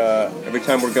 Every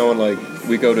time we're going, like,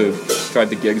 we go to drive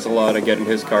the gigs a lot, I get in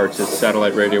his car to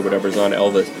satellite radio, whatever's on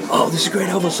Elvis. Oh, this is a great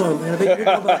Elvis song, man. I bet you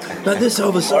know about this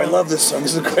Elvis song. Oh, I love this song.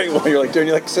 This is a great one. You're like, dude,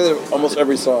 you like say that almost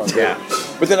every song. Yeah.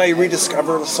 But then I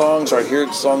rediscover the songs, or I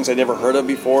hear songs I never heard of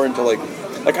before until like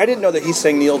I didn't know that he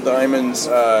sang Neil Diamond's.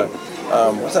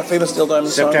 What's that famous Neil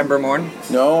Diamond song? September Morn?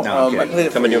 No, okay. I played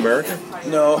it. Coming to America?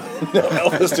 No,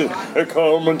 Elvis did. They're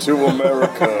coming to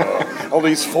America. All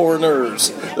these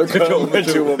foreigners, they're coming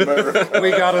to America.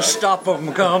 We gotta stop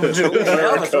them coming to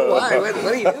America. Why? What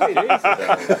are you doing?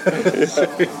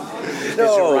 His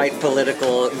right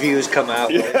political views come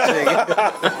out. Yeah.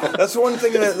 That's one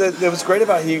thing that was great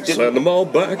about he didn't. Send them all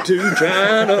back to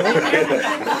China.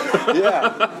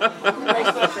 Yeah.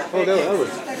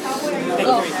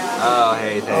 Oh,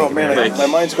 hey, thank you. Man, my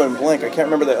mind's going blank. I can't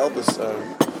remember the Elvis.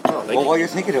 Well, while you're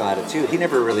thinking about it too, he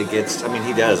never really gets. I mean,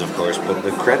 he does, of course, but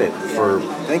the credit for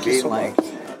being so like,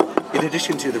 in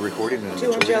addition to the recording and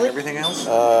everything else.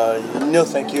 No,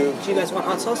 thank you. Do you guys want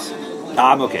hot sauce?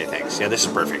 I'm okay, thanks. Yeah, this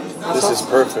is perfect. This is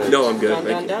perfect. No, I'm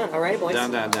good. Done. All right, boys.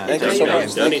 Done. Thank you so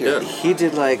much. Thank you. He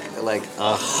did like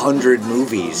 100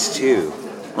 movies too.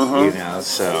 You know,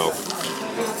 so.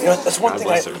 You know, that's one thing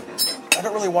I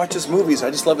don't really watch his movies.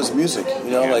 I just love his music.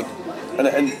 You know, like,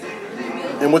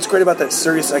 and what's great about that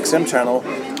Sirius XM channel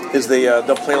is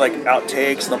they'll play like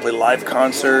outtakes and they'll play live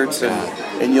concerts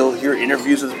and you'll hear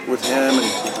interviews with him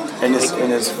and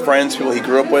his friends, people he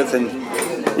grew up with, and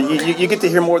you get to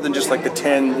hear more than just like the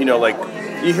 10. You know, like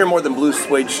you hear more than Blue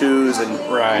Suede Shoes and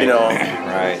you know,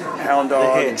 Hound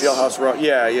Dog and Jailhouse Rock.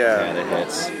 Yeah, the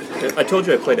hits. I told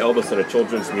you I played Elvis in a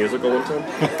children's musical one time.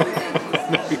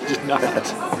 No, you did not.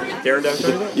 Darren, did I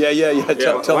tell you that?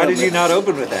 Yeah. Tell Why him did you not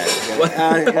open with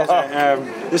that?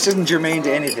 This isn't germane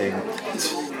to anything.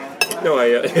 No,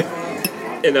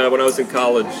 when I was in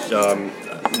college,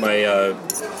 my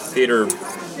theater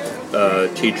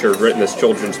teacher had written this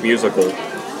children's musical,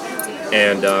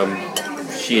 and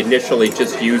she initially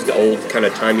just used old kind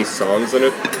of timey songs in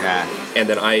it, and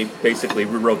then I basically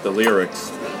rewrote the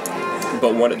lyrics.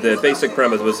 But the basic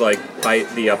premise was like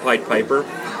the Pied Piper.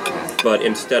 but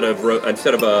instead of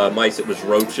mice, it was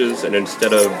roaches, and it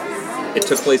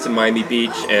took place in Miami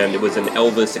Beach, and it was an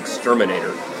Elvis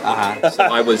exterminator. So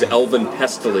I was Elvin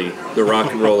Pestily, the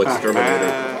rock and roll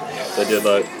exterminator. So I did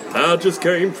I just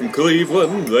came from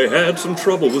Cleveland, they had some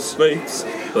trouble with snakes,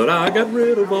 but I got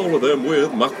rid of all of them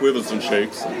with my quivers and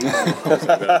shakes.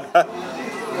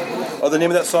 Oh, the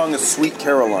name of that song is Sweet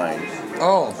Caroline.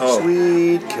 Oh.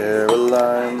 Sweet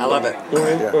Caroline. I love it.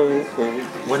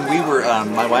 When we were,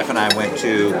 my wife and I went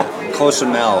to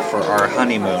Cozumel for our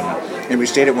honeymoon, and we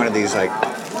stayed at one of these,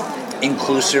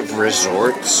 inclusive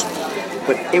resorts,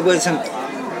 but it wasn't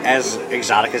as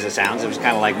exotic as it sounds. It was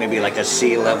kind of maybe a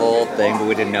sea level thing, but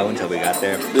we didn't know until we got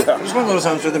there. Yeah. It was one of those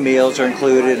homes where the meals are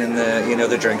included and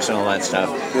the drinks and all that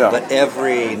stuff. Yeah. But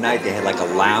every night they had a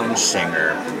lounge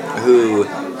singer who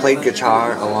played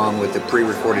guitar along with the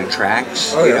pre-recorded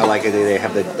tracks. Oh, yeah. They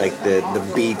have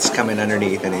the beats coming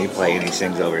underneath, and he plays and he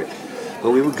sings over it.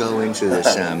 But we would go into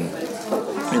this in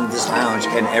this lounge,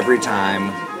 and every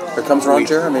time. Here comes Ron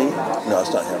Jeremy. No,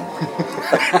 it's not him.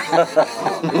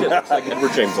 It's like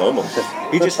Edward James Olmos.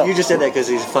 You just said that because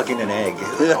he's fucking an egg.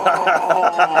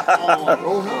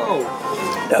 Oh no!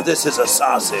 Now this is a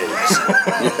sausage.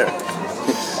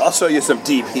 I'll show you some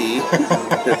DP.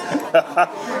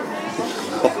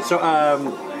 So,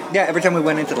 every time we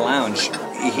went into the lounge,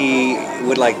 he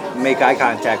would make eye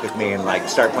contact with me and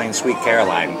start playing Sweet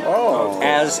Caroline. Oh.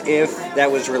 As if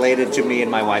that was related to me and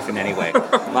my wife in any way.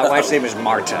 My wife's name is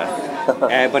Marta.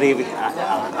 But I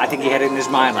think he had it in his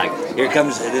mind, here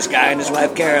comes this guy and his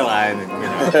wife Caroline. And,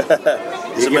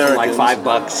 you give him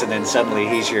 $5, and then suddenly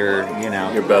he's your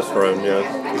best friend. Yeah.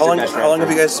 How long have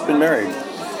you guys been married?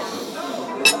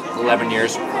 11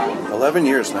 years. 11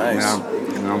 years, nice. Yeah.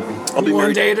 I'll be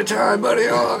one day at a time, buddy.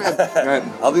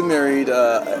 I'll be married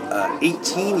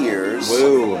 18 years.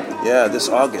 Woo. Yeah, this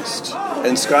August.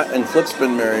 And Scott and Flip's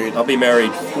been married. I'll be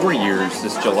married 4 years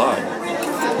this July.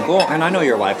 Cool. And I know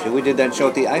your wife too. We did that show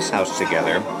at the Ice House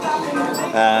together.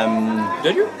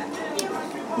 Did you?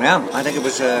 Yeah, I think it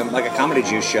was a comedy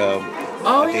juice show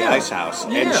at the Ice House.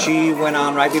 Yeah. And she went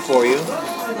on right before you.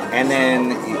 And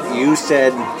then you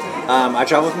said, I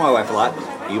travel with my wife a lot.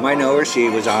 You might know her. She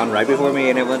was on right before me,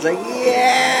 and everyone's like,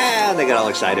 yeah! They got all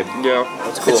excited. Yeah.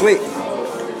 That's cool. It's sweet.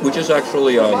 We just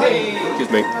actually,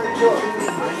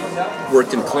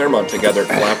 worked in Claremont together at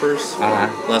Flappers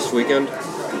last weekend.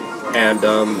 And,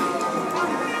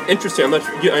 interesting.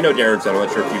 I know Darren's done. I'm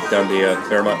not sure if you've done the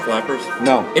Claremont Flappers.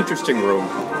 No. Interesting room.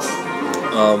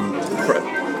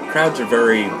 Crowds are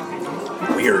very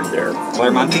weird there.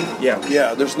 Claremont? Yeah.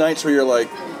 Yeah, there's nights where you're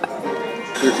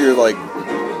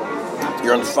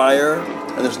you're on fire,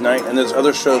 and there's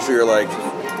other shows where you're you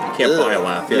can't buy a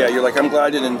laugh. Yeah, you're I'm glad I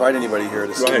didn't invite anybody here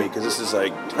to see me, because this is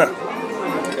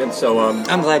And so,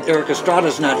 I'm glad Eric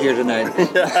Estrada's not here tonight.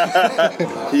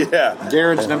 Yeah.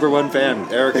 Darren's number one fan,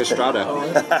 Eric Estrada.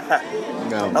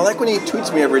 No. I like when he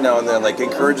tweets me every now and then,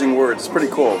 encouraging words. It's pretty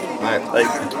cool. Right.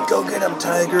 Go get him,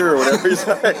 Tiger, or whatever he's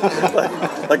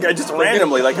I just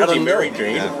randomly, out of Mary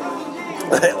Jane.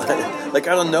 out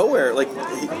of nowhere,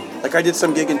 I did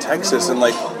some gig in Texas and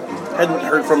hadn't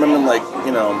heard from him in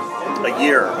a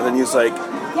year, and then he's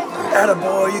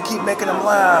attaboy, you keep making him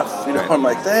laugh. I'm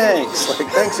thanks.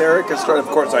 Thanks, Eric. Of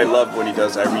course, I love when he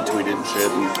does. I retweet it and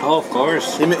shit. And of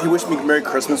course. He wished me Merry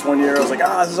Christmas one year. I was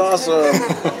this is awesome.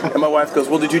 And my wife goes,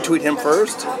 well, did you tweet him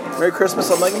first? Merry Christmas?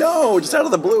 I'm no, just out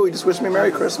of the blue. He just wished me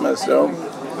Merry Christmas. So.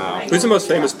 Who's the most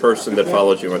famous person that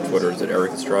follows you on Twitter? Is it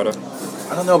Eric Estrada?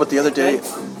 I don't know, but the other day...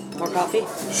 More coffee?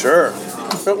 Sure.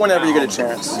 But whenever you get a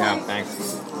chance. Yeah,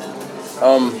 thanks.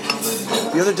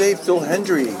 The other day, Phil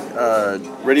Hendry,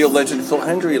 radio legend Phil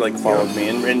Hendry, followed me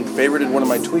and favorited one of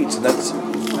my tweets, and that's,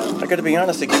 I got to be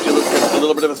honest, it gives you a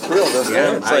little bit of a thrill, doesn't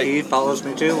it? He follows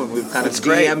me too, and we've kind of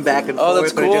DM'd back and forth.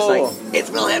 That's cool. But it's it's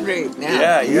Phil Hendry.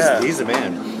 Yeah. He's the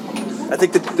man. I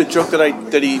think the joke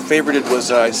that he favorited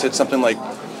was I said something like,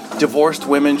 divorced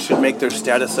women should make their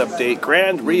status update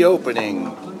grand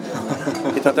reopening.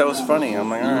 He thought that was funny.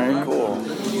 I'm all right, cool.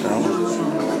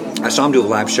 I saw him do a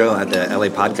live show at the LA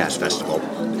Podcast Festival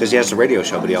because he has the radio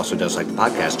show, but he also does the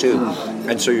podcast too.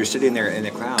 And so you're sitting there in the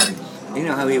crowd. You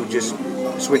know how he would just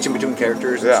switch in between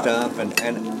characters and stuff. And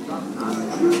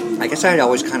I guess I had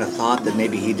always kind of thought that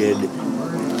maybe he did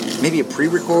a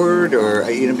pre-record or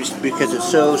because it's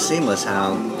so seamless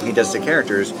how he does the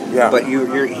characters. Yeah. But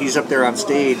he's up there on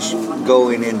stage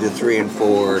going into 3 and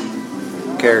 4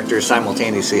 characters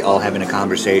simultaneously, all having a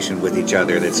conversation with each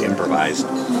other that's improvised.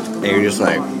 And you're just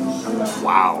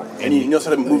wow. And he knows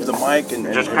how to move the mic and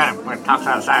just kind of talks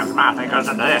out of the side of his mouth and goes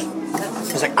into this.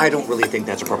 It's I don't really think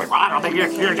that's appropriate. Well, I don't think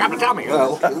it's your job to tell me.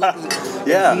 Well,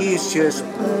 yeah. He's just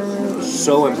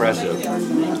so impressive.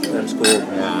 That's cool.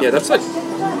 Yeah, that's like,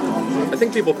 I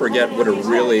think people forget what a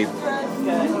really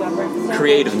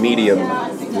creative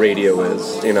medium radio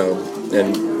is, you know,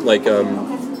 and like,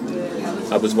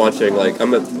 I was watching, like,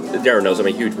 Darren knows I'm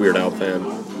a huge Weird Al fan,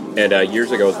 and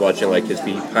years ago I was watching, like, his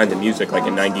Behind the Music, like,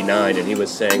 in 99, and he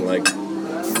was saying, like, you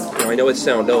know, I know it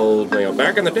sounds old, you know,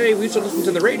 back in the day we used to listen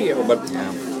to the radio, but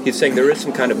he's saying there is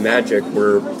some kind of magic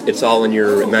where it's all in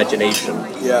your imagination.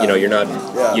 Yeah. You know, you're not,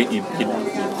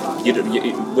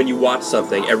 when you watch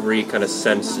something, every kind of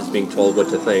sense is being told what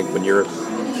to think. When you're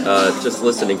just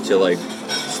listening to, like,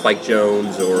 Spike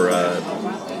Jones or,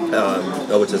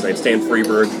 what's his name, Stan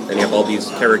Freberg, and you have all these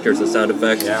characters and sound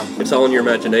effects, it's all in your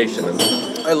imagination.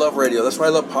 I love radio. That's why I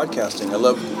love podcasting. I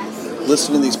love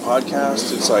listening to these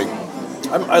podcasts. It's like,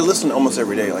 I listen almost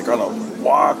every day, like on a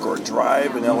walk or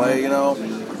drive in LA, you know?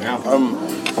 Yeah.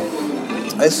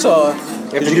 I saw...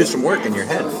 You have to do some work in your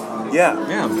head.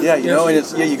 Yeah, you know, and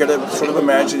it's, you gotta sort of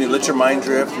imagine, you let your mind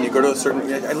drift, and you go to a certain...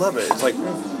 I love it. It's like,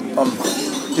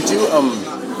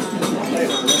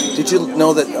 did you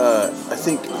know that, I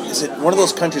think, is it one of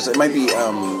those countries, it might be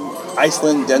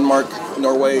Iceland, Denmark,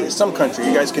 Norway, some country,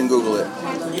 you guys can Google it.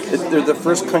 They're the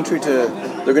first country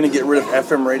they're going to get rid of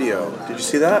FM radio. Did you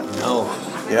see that? No.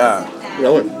 Yeah.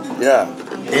 Really? Yeah.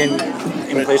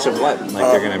 In place of what? Like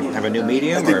they're going to have a new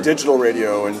medium? I think digital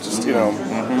radio, and just, you know,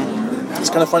 it's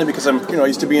kind of funny because I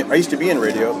used to be in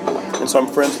radio, and so I'm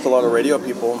friends with a lot of radio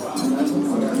people.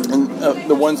 And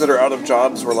the ones that are out of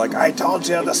jobs were like, I told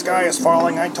you the sky is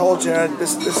falling. I told you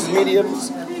this is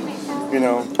mediums. You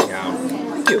know. Yeah.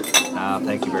 Thank you.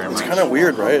 Thank you very much. It's kind of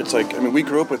weird, right? It's like, I mean, we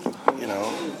grew up with, you know,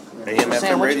 AM,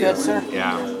 FM radio. Good, sir?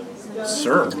 Yeah.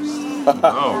 Sir.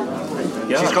 Oh.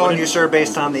 Yeah. She's calling you sir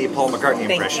based on the Paul McCartney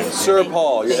impression. Sir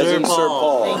Paul. Sir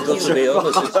Paul.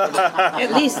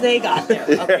 At least they got there.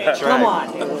 Okay, come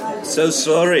on. So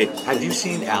sorry. Have you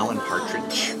seen Alan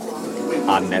Partridge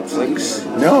on Netflix?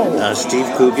 No. Steve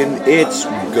Coogan. It's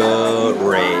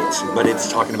great, but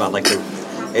it's talking about like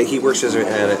he works at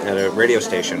a radio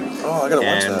station. Oh, I gotta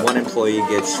watch that. And one employee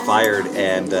gets fired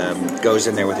and goes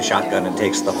in there with a shotgun and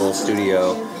takes the whole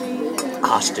studio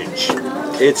hostage.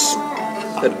 It's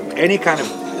any kind of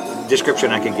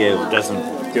description I could give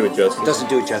doesn't do it justice. Doesn't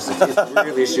do it justice. It's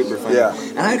really super funny. Yeah.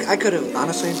 And I could have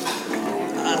honestly,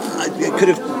 I could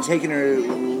have taken or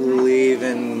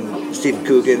leaving Steve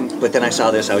Coogan, but then I saw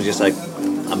this. I was just like,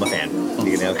 I'm a fan,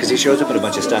 you know, because he shows up in a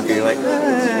bunch of stuff. And you're like,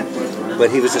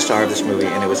 But he was the star of this movie,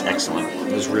 and it was excellent.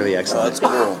 It was really excellent. Oh, that's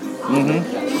cool.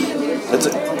 That's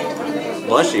it.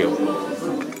 Bless you.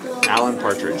 Alan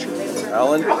Partridge.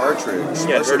 Alan Partridge.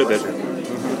 Yeah, I've heard of it.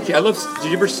 I love.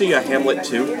 Did you ever see Hamlet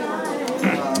 2?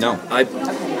 No.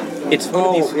 It's one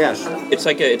of these. Yes. It's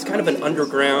like it's kind of an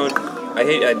underground. I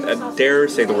dare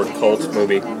say the word cult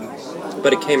movie,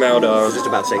 but it came out. Is it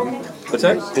about Satan? What's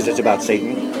that? Because it's about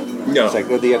Satan. No. It's like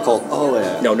the occult. Oh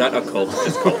yeah. No, not occult.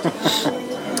 Just cult.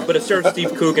 But it stars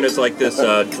Steve Coogan as like this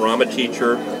drama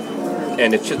teacher,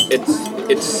 and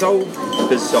it's so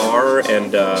bizarre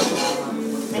and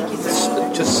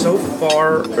just so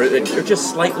far, or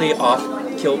just slightly off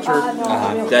kilter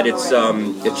that it's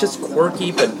just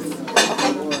quirky but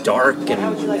dark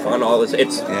and fun. All this,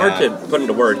 it's hard to put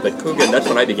into words. But Coogan, that's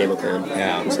when I became a fan.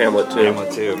 Yeah, it's Hamlet 2.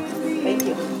 Hamlet 2. Thank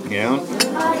you. Yeah.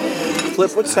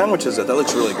 Flip, what sandwich is that? That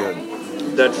looks really good.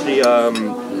 That's the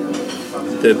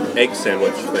egg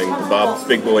sandwich thing, the Bob's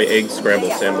Big Boy egg scramble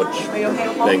sandwich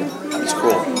thing. It's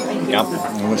cool. Yep,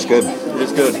 it looks good. It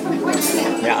is good.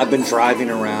 Yeah, I've been driving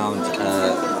around,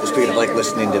 speaking of like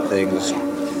listening to things,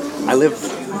 I live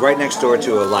right next door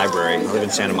to a library. I live in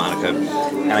Santa Monica,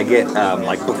 and I get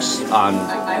like books on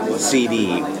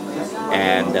CD,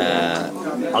 and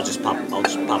I'll just pop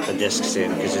the discs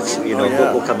in because it's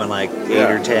book will come in like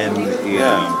 8 or 10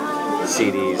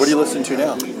 CDs. What are you listening to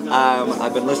now?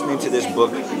 I've been listening to this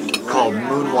book called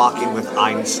Moonwalking with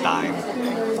Einstein.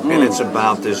 And it's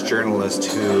about this journalist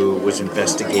who was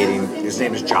investigating, his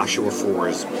name is Joshua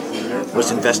Foers, was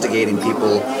investigating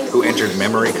people who entered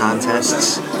memory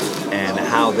contests and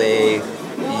how they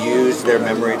used their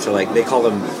memory to, like, they call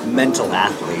them mental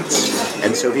athletes.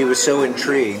 And so he was so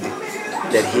intrigued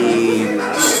that he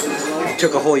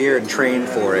took a whole year and trained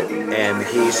for it, and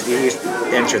he's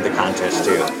entered the contest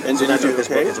too. And so that's what this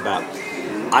book is about.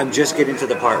 I'm just getting to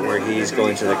the part where he's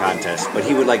going to the contest, but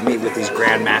he would like meet with these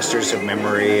grandmasters of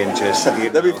memory and just.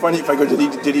 That'd be funny if I go, did he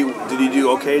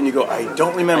do okay? And you go, I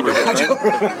don't remember.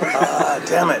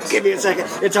 Damn it! Give me a second.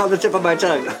 It's on the tip of my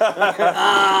tongue.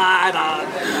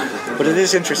 But it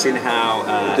is interesting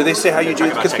how. Do they say how you do?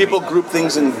 Because people group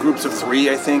things in groups of 3.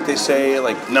 I think they say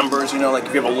like numbers. Like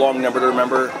if you have a long number to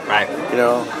remember. Right.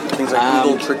 Things like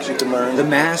little tricks you can learn. The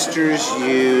masters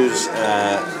use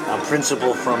a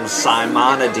principle from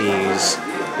Simonides,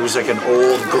 who's like an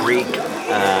old Greek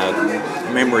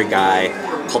memory guy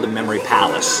called the memory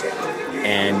palace,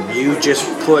 and you just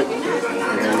put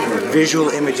visual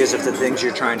images of the things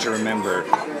you're trying to remember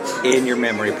in your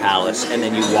memory palace, and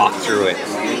then you walk through it,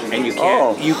 and you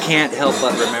can't help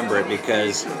but remember it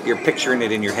because you're picturing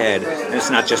it in your head, and it's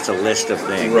not just a list of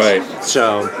things. Right.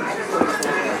 So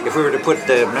if we were to put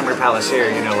the memory palace here,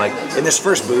 like in this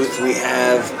first booth we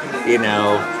have,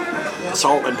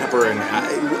 salt and pepper and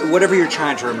whatever you're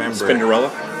trying to remember.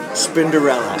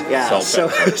 Spinderella, yeah.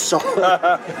 Salt.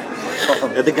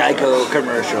 The Geico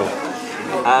commercial.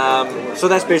 So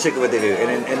that's basically what they do,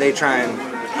 and they try and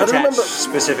attach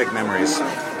specific memories.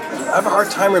 I have a hard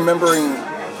time remembering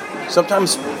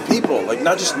sometimes people, like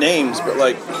not just names, but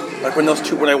like when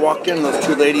I walked in, those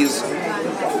 2 ladies.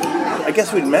 I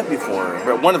guess we'd met before,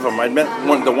 but one of them I'd met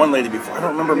the one lady before. I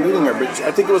don't remember meeting her, but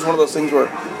I think it was one of those things where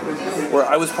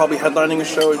I was probably headlining a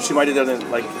show, and she might have done it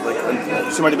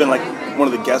she might have been like one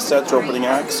of the guest sets or opening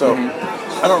acts. So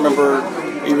I don't remember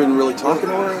even really talking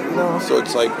to her, So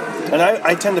it's like, and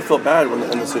I tend to feel bad when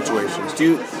in the situations.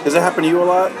 Does that happen to you a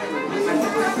lot?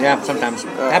 Yeah, sometimes.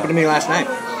 Happened to me last night.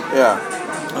 Yeah.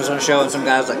 I was on a show and some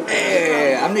guy was like,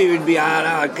 "Hey, I'm new to be on.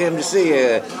 I came to see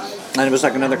you." And it was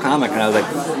like another comic, and I was like,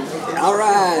 all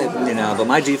right, but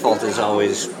my default is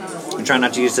always try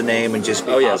not to use the name and just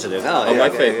be positive. My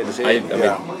favorite.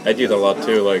 I do that a lot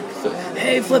too. Like,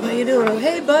 hey, Flip, how you doing? Like,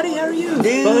 hey, buddy, how are you?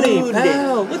 Dude, buddy,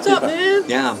 pal, what's up, man?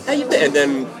 Yeah. How you been? And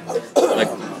then, like,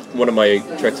 one of my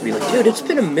tricks would be like, dude, it's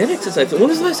been a minute since when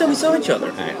was the last time we saw each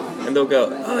other? Right. And they'll go,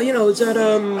 it's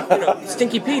at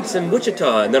Stinky Pete's in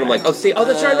Wichita. And then I'm like, that's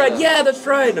right, yeah, that's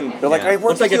right. And they're like, I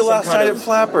worked with you last night at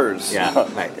Flappers. Yeah,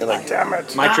 right. You're like, damn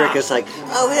it. My trick is like,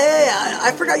 oh, hey,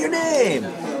 I forgot your name.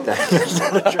 That's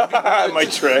not a trick. My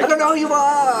trick. I don't know who you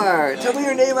are. Tell me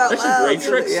your name out that's loud. That's a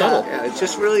great trick, subtle. Yeah, it's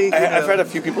just really... I've had a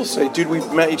few people say, dude,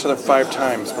 we've met each other 5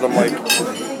 times. But I'm like,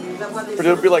 but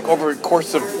it'll be like over a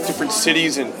course of different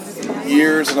cities and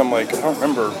years. And I'm like, I don't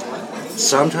remember.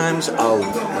 Sometimes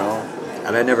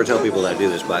and I never tell people that I do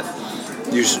this, but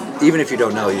even if you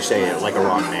don't know, you say it like a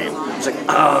wrong name. It's like,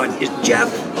 oh, it's Jeff.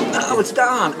 Oh, it's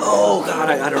Don. Oh, God,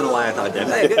 I don't know why I thought that.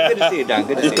 Hey, good to see you, Don.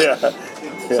 Good to see you.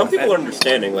 Yeah. Some people are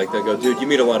understanding. Like, they go, dude, you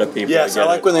meet a lot of people. Yes, I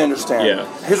like when they understand. Yeah.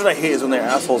 Here's what I hate is when they're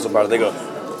assholes about it. They go,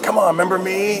 come on, remember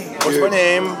me? What's my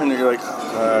name? And you're like,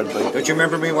 oh, God. Don't you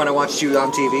remember me when I watched you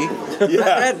on TV?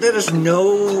 Yeah. That is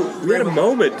no... We had a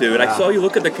moment, dude. Yeah. I saw you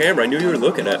look at the camera. I knew you were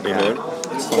looking at me, man.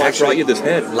 Well, I brought you this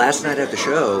head. Last night at the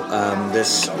show,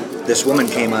 this woman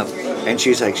came up, and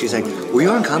she's like, were you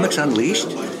on Comics Unleashed?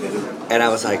 And I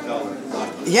was like,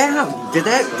 yeah, did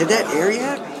that air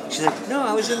yet? She's like, no,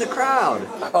 I was in the crowd.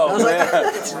 Oh, I was man. like,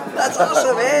 that's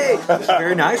awesome, hey. It's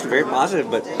very nice, very positive,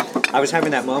 but I was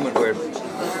having that moment where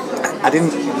I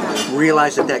didn't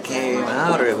realize that came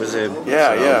out, or it was a...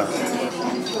 Yeah.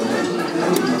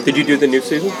 Did you do the new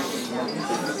season?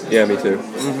 Yeah, me too.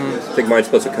 Mm-hmm. I think mine's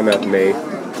supposed to come out in May,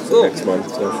 next month,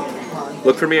 so...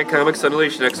 Look for me at Comics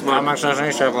Unleashed next month. Comics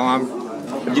Unleashed,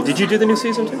 Did you do the new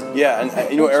season too? Yeah, and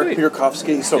Eric Peter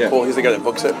Kofsky, he's so cool. He's the guy that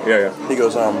books it. Yeah. He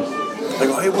goes, I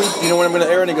go, hey, you know when I'm going to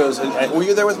air? And he goes, were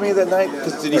you there with me that night?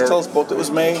 Because did he tell us both it was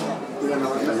May?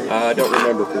 I don't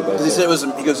remember who that was. He said it was.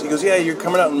 He goes, yeah, you're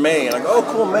coming out in May. And I go, oh,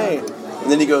 cool, May.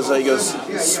 And then he goes,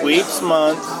 Sweeps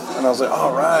month. And I was like,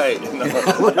 all right.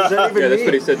 What does that even mean? That's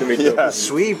what he said to me too. Yeah.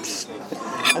 Sweeps.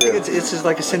 I think it's just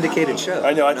like a syndicated show.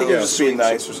 I know. I think it was just being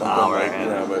nice or something. Oh,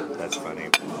 right. But that's funny.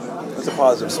 It's a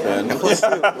positive spin. Plus,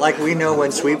 like we know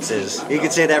when Sweeps is. You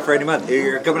could say that for any month.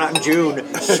 You're coming out in June.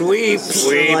 Sweeps.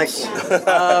 Like,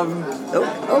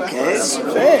 okay.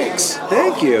 Thanks.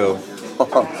 Thank you.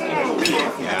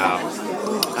 Yeah.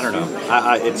 I don't know.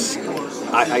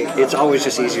 It's always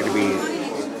just easier to be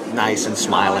nice and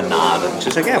smile and nod. And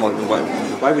just like, yeah,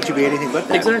 why would you be anything but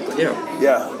that? Exactly. Yeah.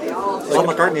 Yeah. Paul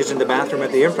McCartney's in the bathroom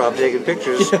at the Improv taking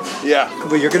pictures. Yeah.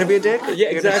 But you're going to be a dick? Yeah,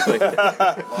 exactly.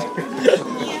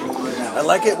 I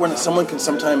like it when someone can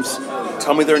sometimes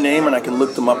tell me their name and I can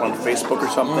look them up on Facebook or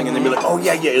something and then be like, oh,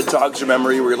 yeah, it jogs your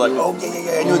memory where you're like, oh,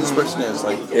 yeah, I know who this person is.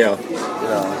 Like, yeah. You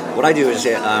know. What I do is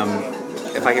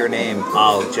if I hear a name,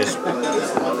 I'll just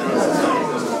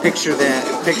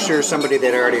picture somebody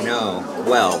that I already know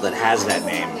well that has that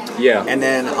name. Yeah. And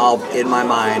then I'll, in my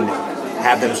mind,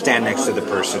 have them stand next to the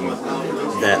person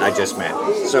that I just met.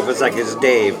 So if it's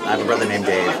Dave, I have a brother named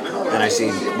Dave, then I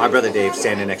see my brother Dave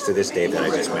standing next to this Dave that I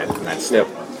just met. And that's Yep.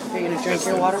 Are you going to drink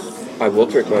your water? I will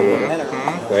drink my water.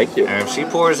 Thank you. And if she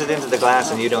pours it into the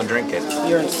glass and you don't drink it,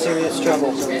 You're in serious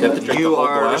trouble. you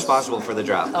are responsible for the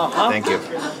drop. Thank you.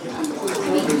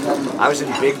 I was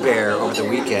in Big Bear over the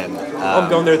weekend. I'm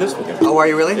going there this weekend. Oh, are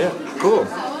you really? Yeah. Cool.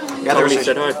 Yeah,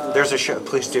 There's a show.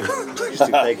 Please do. Please do.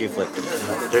 Thank you, Flip.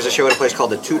 There's a show at a place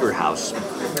called the Tudor House,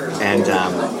 and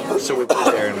so we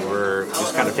went there and we're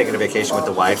just kind of taking a vacation with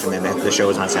the wife, and then the show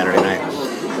was on Saturday night.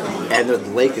 And the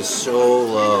lake is so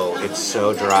low, it's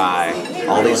so dry.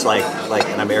 All these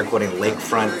and I'm air quoting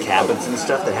lakefront cabins and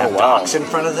stuff that have docks in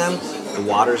front of them. The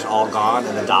water's all gone,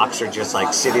 and the docks are just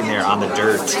like sitting there on the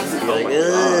dirt. You're like,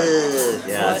 ugh.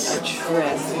 Yeah,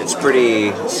 it's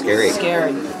pretty scary.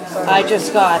 Scary. I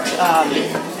just got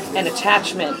an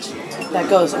attachment that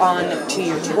goes on to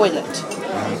your toilet.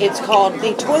 It's called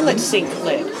the toilet sink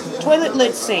lid. Toilet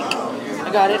lid sink.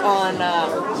 I got it on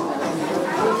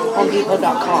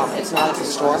HomeDepot.com. It's not at the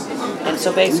store. And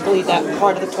so basically that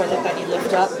part of the toilet that you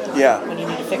lift up when you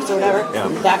need to fix or whatever,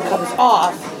 that comes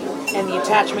off and the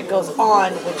attachment goes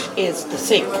on, which is the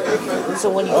sink. So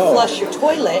when you flush your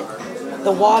toilet,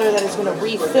 the water that is going to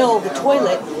refill the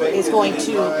toilet is going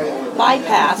to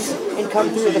bypass and come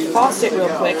through the faucet real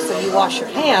quick, so you wash your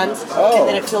hands, and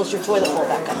then it fills your toilet bowl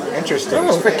back up. Interesting.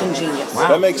 It's freaking genius. Wow.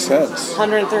 That makes sense.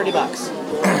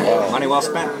 $130. Money well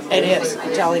spent. It is,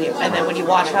 I'm telling you. And then when you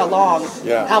watch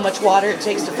how much water it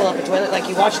takes to fill up a toilet, like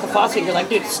you watch the faucet, you're like,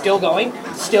 dude, it's still going.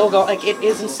 Like, it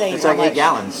is insane. It's like 8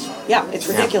 gallons. Yeah, it's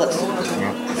ridiculous.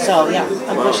 Yeah. So,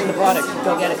 I'm pushing the product.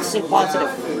 Go get it. Sync positive.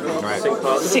 Right. Sync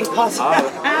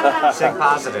positive. Sync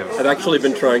positive. I've actually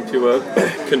been trying to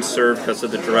conserve because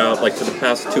of the drought. Like for the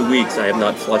past 2 weeks, I have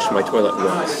not flushed my toilet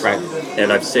once. Right.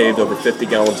 And I've saved over 50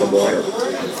 gallons of water.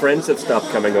 Friends have stopped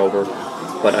coming over,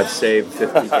 but I've saved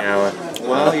 50 gallons.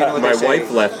 Well, you know what my wife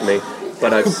left me,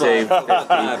 but I've saved 50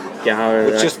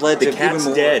 gallons. Which just led the to cat's even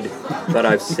more. dead, but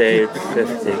I've saved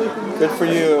 50. Good for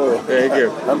you. Thank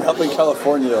you. I'm helping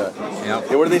California. Yep.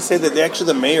 Yeah, what do they say that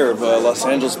actually the mayor of Los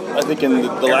Angeles, I think in the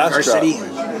last drought. City?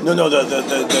 No, the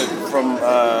from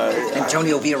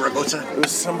Antonio Villaraigosa. It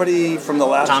was somebody from the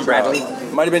last Tom drought.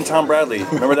 Bradley? Might have been Tom Bradley.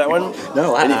 Remember that one?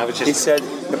 No, And I was just. he said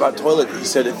about toilet. He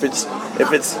said if it's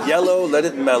yellow, let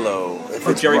it mellow. If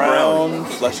it's Jerry brown,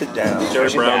 flush it down.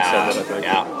 Jerry Brown said that, I think.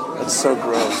 Yeah. That's so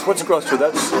gross. What's grosser?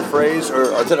 That's a phrase,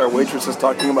 or that our waitress is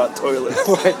talking about toilets?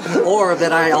 Or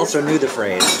that I also knew the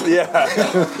phrase. Yeah.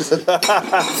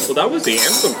 Well, that was the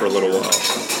anthem for a little while.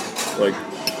 Like,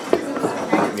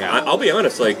 I'll be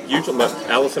honest. Like, usually,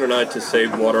 Allison and I to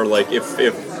save water. Like, if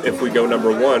we go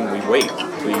number one, we wait.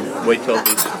 We wait till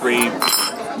there's 3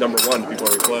 number ones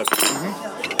before we flush.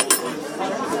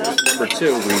 Number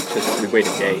 2, we wait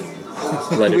a day.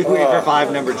 Let it, We wait for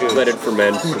 5 number 2s. Let it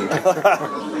ferment.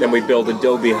 And then we build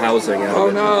Adobe housing out of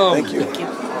it. no! Thank you.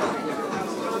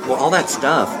 Well, all that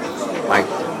stuff, like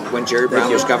when Jerry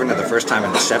Brown was governor the first time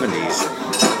in the 70s,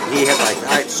 he had all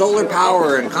right, solar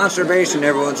power and conservation.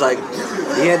 Everyone's like,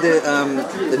 he had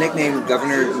the nickname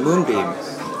Governor Moonbeam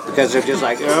because they're just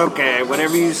like, okay,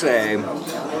 whatever you say.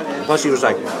 Plus, he was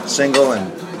single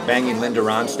and banging Linda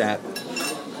Ronstadt.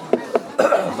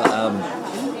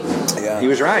 But he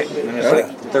was right. And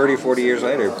it's 30, 40 years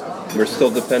later. We're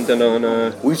still dependent on.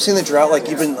 We've seen the drought, my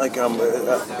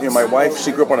wife.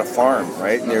 She grew up on a farm,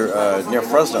 right near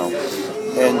Fresno,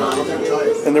 and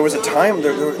there was a time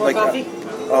there Coffee?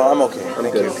 I'm okay.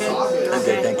 Thank you. I'm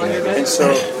good, thank you. And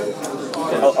so,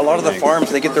 a lot of the farms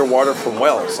they get their water from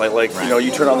wells.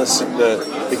 You turn on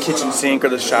the kitchen sink or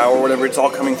the shower or whatever. It's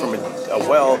all coming from a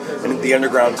well and the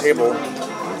underground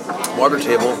water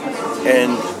table,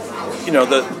 and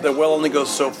the well only goes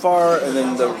so far, and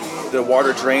then the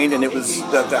water drained, and it was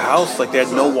the house, they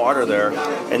had no water there,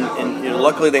 and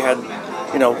luckily they had,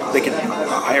 they could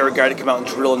hire a guy to come out and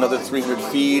drill another 300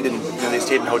 feet, and they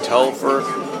stayed in a hotel for,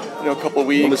 a couple of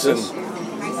weeks, and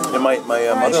my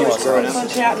mother-in-law's Fun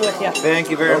chatting with you. Thank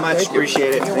you very much.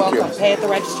 Appreciate it. You're welcome. Pay at the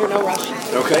register, no rush.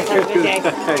 Okay. Have a good day.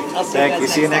 I'll see Thank you.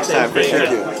 See you next time for sure.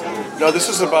 No, this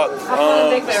was about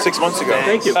 6 months ago.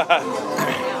 Thank you.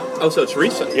 Oh, so it's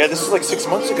recent. Yeah, this is 6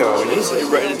 months ago. It's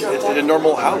in a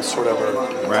normal house or whatever.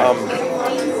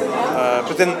 Right.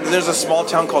 But then there's a small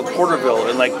town called Porterville,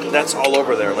 and that's all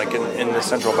over there, in the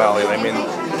Central Valley. I mean,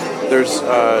 there's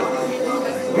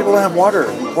people don't have water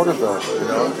in Porterville,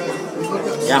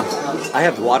 Yeah, I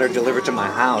have water delivered to my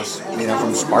house,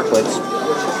 from Sparklets.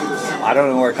 I don't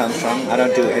know where it comes from. I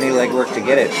don't do any legwork to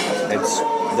get it. It's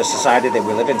the society that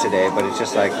we live in today, but it's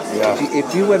just like,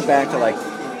 if you went back to like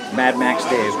Mad Max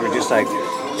days, we're just like,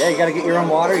 yeah, you got to get your own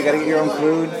water, you got to get your own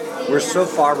food. We're so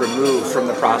far removed from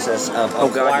the process of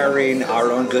acquiring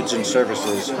our own goods and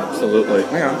services. Absolutely.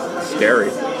 Yeah.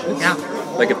 Scary. Yeah.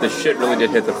 Like if the shit really did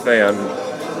hit the fan,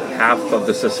 half of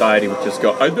the society would just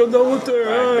go, I don't know what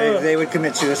they're... They would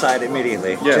commit suicide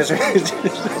immediately. Yeah.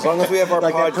 As long as we have our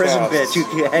like that prison podcast. bitch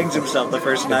who hangs himself the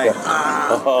first night.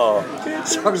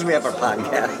 As long as we have our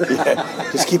podcast.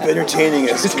 Yeah. Just keep entertaining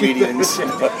us, comedians.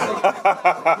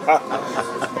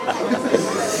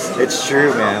 It's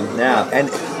true, man. Yeah. And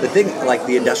the thing, like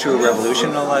the Industrial Revolution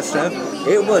and all that stuff,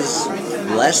 it was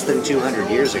less than 200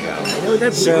 years ago.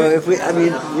 So if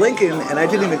Lincoln, and I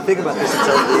didn't even think about this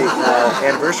until the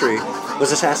anniversary,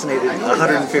 was assassinated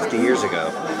 150 years ago.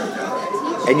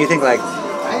 And you think like,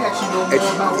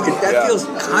 that feels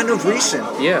kind of recent.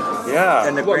 Yeah.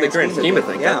 And the grand scheme of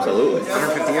things, absolutely.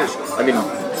 150 years. I mean,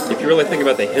 if you really think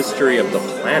about the history of the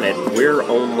planet, we're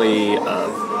only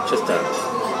just a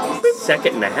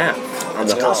second and a half on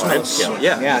the whole time scale.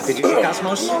 Yeah. Did you see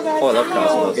Cosmos? Oh, I love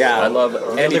Cosmos. Yeah. I love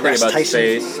anything about Tyson.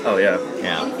 space. Oh, yeah.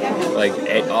 Yeah.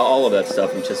 Like all of that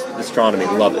stuff. And just astronomy.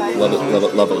 Love it. Love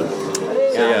it.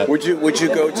 So, yeah. Would you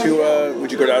go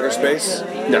to outer space?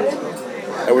 No.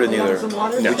 I wouldn't either.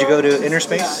 No. Would you go to inner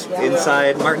space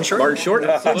inside Martin Short? Martin Short,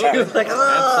 absolutely.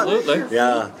 Absolutely.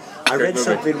 Yeah. I read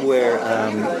something where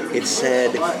it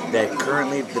said that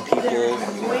currently the people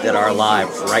that are alive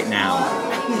right now,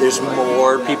 there's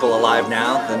more people alive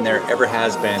now than there ever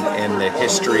has been in the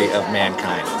history of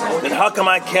mankind. Then how come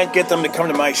I can't get them to come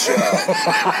to my show?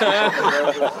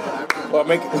 Well,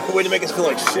 way to make us feel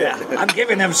like shit. Yeah. I'm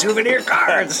giving them souvenir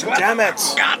cards. Damn it.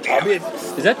 Goddamn.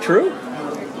 Is that true?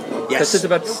 Yes. There's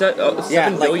about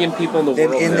 7 billion people in the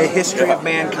world in now. the history of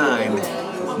mankind,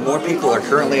 more people are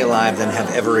currently alive than have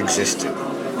ever existed.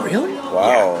 Really?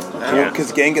 Wow. Yeah.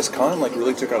 Because Genghis Khan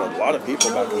really took out a lot a people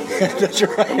back in the day. That's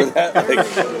right. Remember that?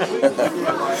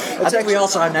 I think we all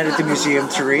saw Night at the Museum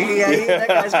 3. Yeah, that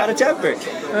guy's got a temper.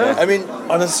 I mean,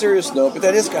 on a serious note, but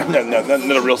that is kind of,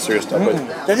 not a real serious note,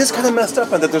 but that is kind of messed up,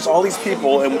 that there's all these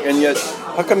people, and yet,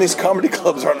 how come these comedy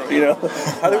clubs aren't,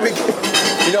 how do we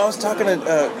get, I was talking to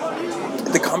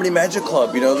the Comedy Magic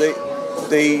Club,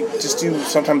 they just do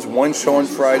sometimes one show on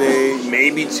Friday,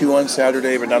 maybe 2 on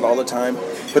Saturday, but not all the time.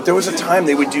 But there was a time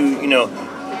they would do,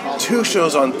 2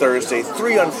 shows on Thursday,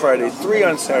 3 on Friday, 3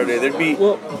 on Saturday. There'd be,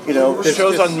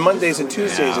 shows on Mondays and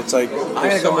Tuesdays. It's like, I'm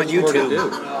gonna go on YouTube.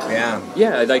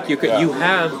 Yeah, like you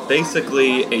have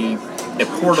basically a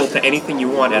portal to anything you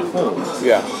want at home.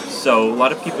 Yeah. So a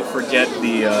lot of people forget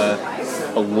the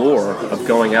allure of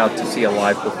going out to see a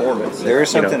live performance. There is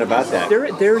something about that.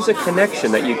 There's a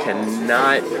connection that you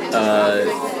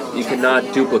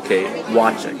cannot duplicate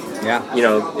watching. Yeah.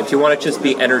 If you want to just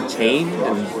be entertained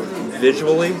and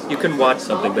visually, you can watch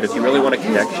something. But if you really want a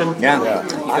connection, you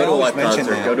go to a live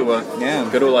concert, go to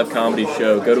a live comedy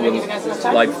show, go to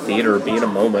a live theater, be in a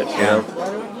moment. You know?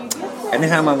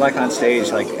 Anytime I'm on stage,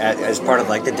 as part of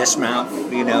the dismount,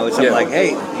 it's like,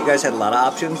 hey, you guys had a lot of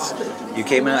options. You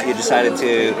came out, you decided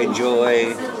to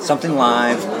enjoy something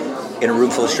live in a room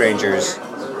full of strangers.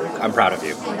 I'm proud of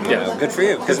you. You know, good for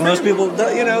you. Because most people,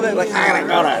 they're like, I gotta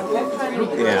go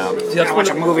to, gotta watch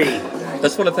a movie.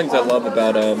 That's one of the things I love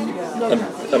about, I'm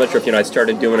not sure if I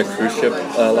started doing a cruise ship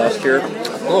last year.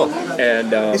 Cool.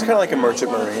 And he's kind of like a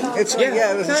merchant marine. It's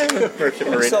merchant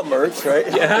marine. You sell merch, right?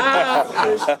 Yeah.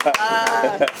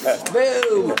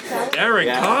 Boo!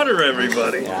 Darren Carter,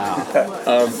 everybody.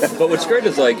 But what's great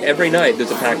is every night there's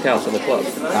a packed house in the club.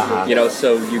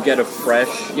 So you get a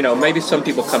fresh, maybe some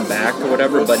people come back or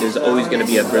whatever, but there's always going to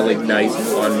be a really nice,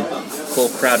 fun, full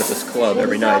crowd at this club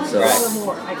every night. So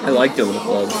I like doing the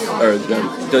club, or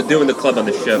doing the club on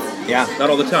the ship. Yeah. Not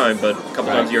all the time, but a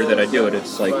couple times a year that I do it,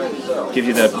 it's gives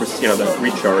you that, that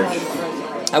recharge.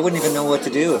 I wouldn't even know what to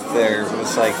do if there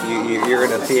was you're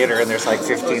in a theater and there's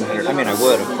 1,500. I mean, I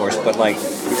would, of course, but you're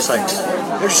just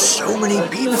there's so many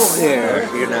people here,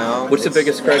 What's the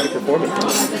biggest crowd you perform at?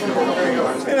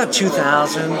 About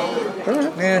 2,000.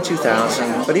 Yeah,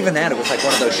 2,000. But even that, it was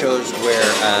one of those shows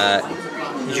where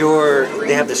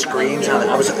they have the screens on it.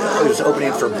 I was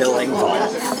opening for Bill Engvall.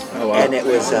 Oh, wow. And it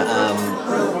was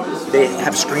they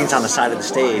have screens on the side of the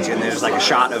stage, and there's a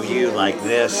shot of you like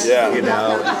this, so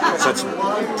it's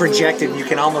projected. You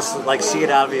can almost see it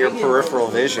out of your peripheral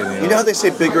vision. You know how they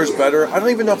say bigger is better? I don't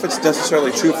even know if it's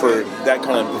necessarily true for that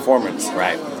kind of performance.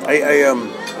 Right.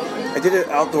 I did an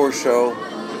outdoor show,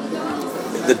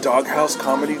 the Doghouse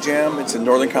Comedy Jam. It's in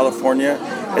Northern California,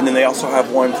 and then they also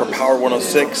have one for Power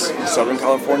 106 in Southern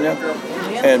California,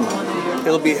 and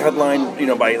it'll be headlined,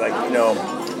 by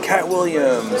Cat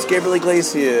Williams, Gabriel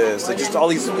Iglesias, like just all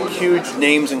these huge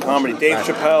names in comedy. Dave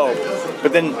Chappelle.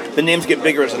 But then the names get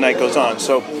bigger as the night goes on.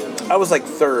 So I was like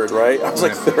third, right? I was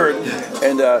like third,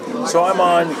 and so I'm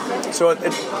on. So at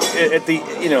the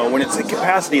when it's at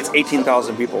capacity, it's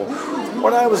 18,000 people.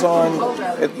 When I was on,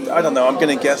 I don't know. I'm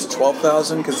gonna guess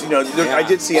 12,000 because I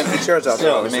did see empty chairs out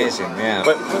there. So amazing, yeah.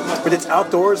 But it's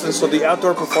outdoors, and so the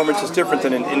outdoor performance is different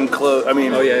than an enclosed. I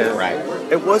mean, right.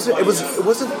 It was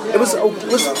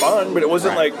fun, but it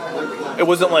wasn't like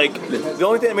the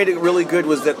only thing that made it really good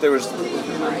was that there was.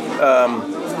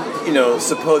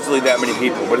 Supposedly that many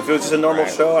people. But if it was just a normal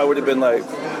show, I would have been like,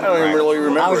 I don't even really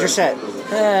remember. How was your set?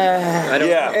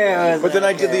 But then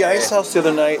I did the Ice House the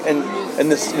other night,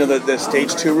 and this, the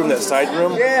stage 2 room, that side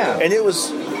room. Yeah. And it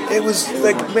was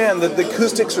like, man, the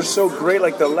acoustics are so great.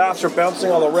 Like the laughs are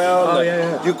bouncing all around. Oh,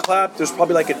 yeah. You clap. There's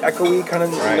probably like an echoey kind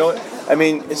of, I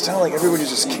mean, it sounded like everybody was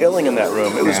just killing in that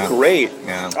room. It was great.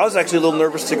 Yeah. I was actually a little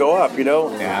nervous to go up,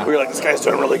 Yeah. We were like, this guy's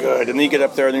doing really good. And then you get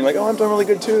up there and you're like, oh, I'm doing really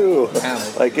good too. Yeah.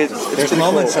 Like there's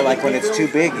moments that, like, when it's too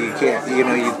big, you can't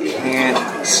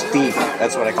steep.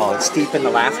 That's what I call it. Steep in the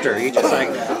laughter. You just like,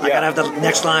 I gotta have the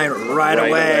next line right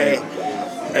away.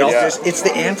 It's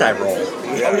the anti-roll.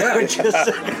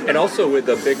 And also with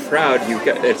a big crowd,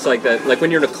 it's like that. Like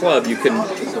when you're in a club, you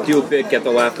can do a bit, get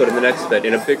the laugh, go to the next bit.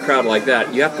 In a big crowd like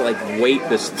that, you have to like wait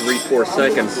this 3-4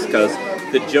 seconds because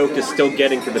the joke is still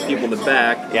getting to the people in the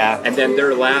back. Yeah. And then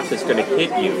their laugh is going to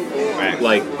hit you,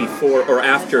 like before or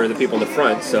after the people in the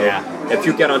front. So if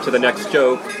you get onto the next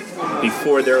joke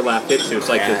before their laugh hits you, it's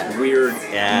like this weird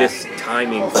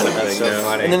mistiming kind of thing. So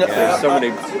funny. And then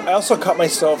I also caught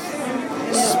myself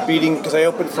speeding because I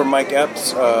opened for Mike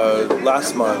Epps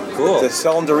last month. Cool. The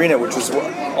Selland Arena, which was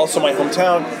also my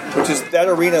hometown, that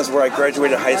arena is where I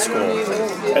graduated high school.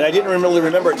 And I didn't really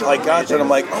remember it until I got there, and I'm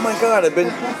like, oh my God,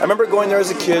 I remember going there as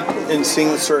a kid and seeing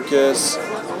the circus.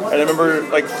 And I remember,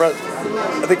 like,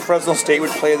 I think Fresno State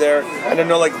would play there. And I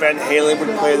know, like, Van Halen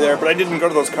would play there. But I didn't go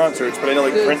to those concerts. But I know,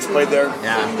 like, Prince played there.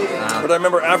 Yeah. But I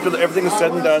remember after everything was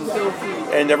said and done,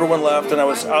 and everyone left, and I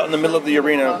was out in the middle of the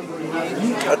arena,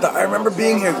 I remember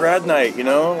being here grad night, and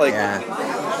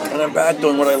I'm back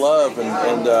doing what I love,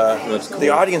 and the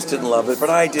audience didn't love it, but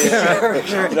I did.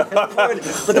 Sure.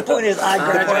 But the point is, I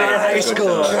graduated high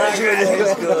school.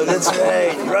 That's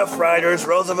right. Rough Riders,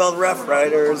 Roosevelt Rough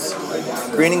Riders,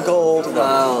 green and gold.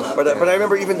 Wow. But I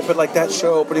remember like that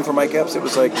show opening for Mike Epps, it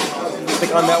was like, I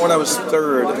think on that one I was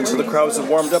third, and so the crowds had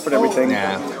warmed up and everything.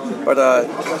 Yeah. But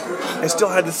I still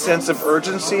had this sense of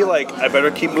urgency, like I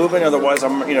better keep moving, otherwise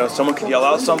someone could yell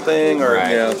out something, or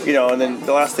and then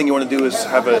the last thing you want to do is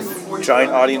have a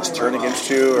giant audience turn against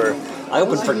you. Or I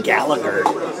opened for Gallagher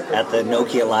at the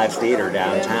Nokia Live Theater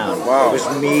downtown. Wow. It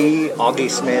was me, Augie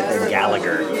Smith, and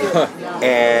Gallagher,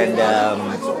 and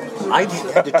I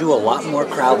had to do a lot more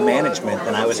crowd management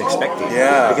than I was expecting.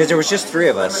 Yeah. Because there was just 3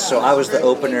 of us, so I was the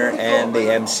opener and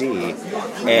the MC.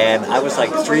 And I was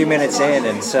like 3 minutes in,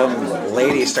 and some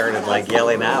lady started like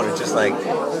yelling out. It's just like,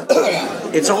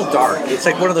 it's all dark. It's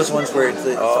like one of those ones where it's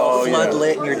all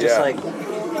floodlit, and you're just like,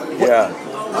 what? Yeah.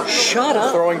 Shut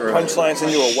up. Throwing punchlines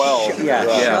into a well.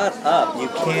 Shut up. You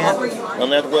can't.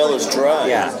 And that well is dry.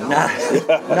 Yeah.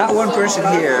 Not one person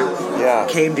here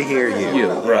came to hear you.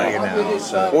 Right.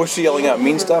 So. What was she yelling out?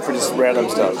 Mean stuff or just random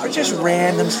stuff? Or just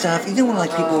random stuff. You know when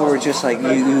like people were just like,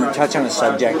 you touch on a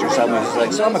subject or something, it's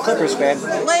like, so I'm a Clippers fan.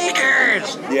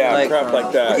 Lakers! Yeah, like, crap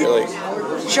like that.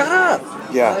 Shut up!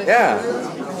 Yeah.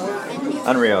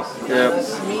 Unreal.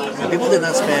 Yeah. People did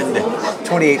not spend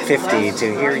 $28.50 to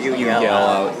hear you yell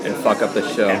out and fuck up the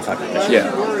show.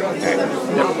 Yeah.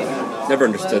 Never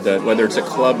understood that. Whether it's a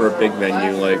club or a big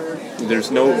venue, like there's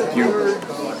no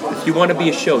if you want to be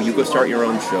a show, you go start your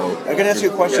own show. I can ask you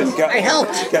a question. I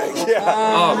helped.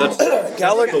 That's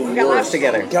Gallagher. We got laughs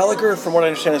together. Gallagher, from what I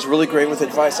understand, is really great with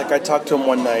advice. Like I talked to him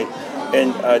one night,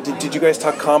 and did you guys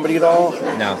talk comedy at all?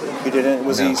 No. You didn't?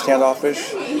 Was he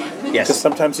standoffish? Yes. Because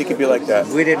sometimes he could be like that.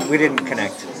 We didn't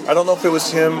connect. I don't know if it was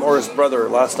him or his brother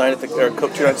last night or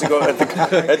 2 nights ago at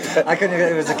the. I couldn't.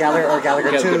 It was a Gallagher or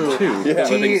Gallagher 2. Yeah.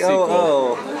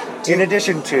 T-O-O. In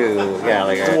addition to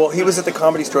Gallagher. Well, he was at the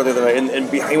Comedy Store the other night, and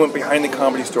he went behind the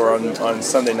Comedy Store on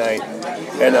Sunday night,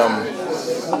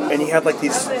 and he had like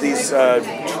these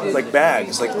like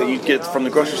bags like that you'd get from the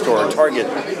grocery store or Target,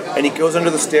 and he goes under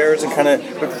the stairs and kind of,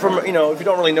 but from if you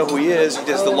don't really know who he is,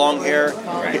 he has the long hair.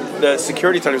 The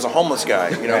security thought he was a homeless guy,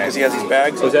 because he has these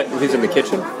bags. Was that he's in the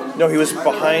kitchen? No, he was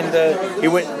behind he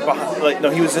was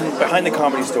behind the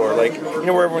Comedy Store, like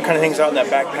where everyone kind of hangs out in that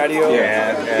back patio.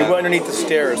 Yeah. He went underneath the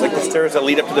stairs, like the stairs that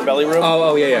lead up to the belly room.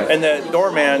 Oh yeah. And the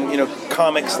doorman,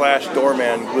 comic /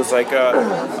 doorman was like,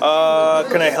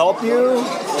 can I help you?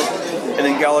 And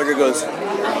then Gallagher goes,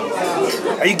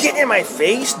 are you getting in my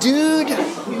face, dude?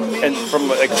 And from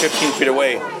like 15 feet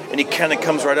away, and he kind of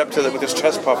comes right up to with his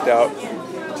chest puffed out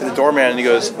to the doorman, and he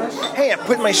goes, hey, I'm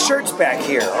putting my shirts back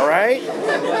here, all right?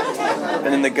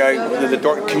 And then the guy,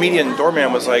 the comedian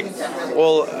doorman was like,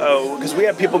 well, because we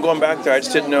have people going back there, I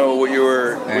just didn't know what you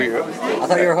were. I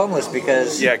thought you were homeless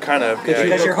because. Yeah, kind of.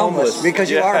 Because you're homeless.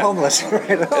 Because you are homeless. Right?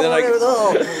 And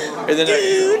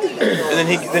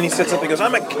then he said something. He goes,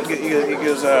 he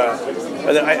goes,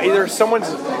 and then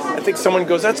I think someone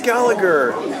goes, that's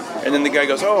Gallagher. And then the guy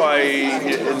goes,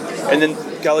 and then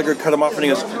Gallagher cut him off, and he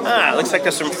goes, looks like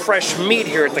there's some fresh meat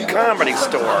here at the Comedy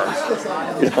Store.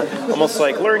 Almost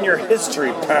like, learn your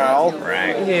history, pal.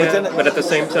 Right. Yeah, but at the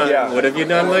same time, what have you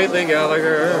done lately,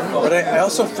 Gallagher? But I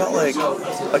also felt like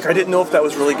I didn't know if that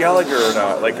was really Gallagher or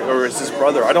not, or is his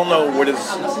brother. I don't know what is.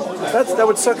 That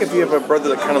would suck if you have a brother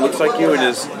that kind of looks like you and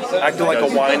is acting like a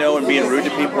wino and being rude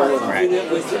to people.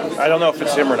 And I don't know if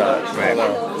it's him or not. Right. I don't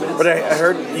know. But I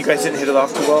heard you guys didn't hit it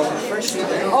off too well.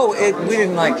 Oh, we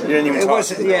didn't like. You didn't even talk.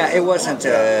 It wasn't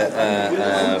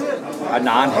a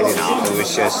non-hitting off. It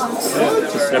was just.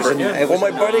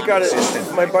 My buddy got it.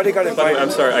 My buddy got it. I'm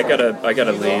sorry. I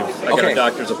gotta leave. I got a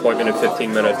doctor's appointment in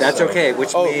 15 minutes. That's okay.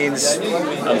 Which means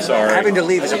I'm sorry. Having to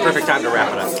leave is a perfect time to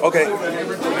wrap it up. Okay.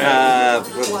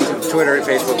 Twitter and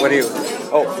Facebook. What do you?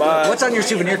 What's on your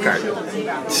souvenir card?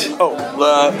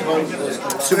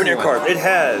 Souvenir card. It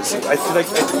has. I feel like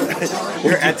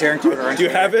you're at Darren Carter. Do you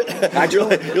have it?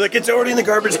 You're like, it's already in the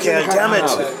garbage can. Damn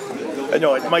it.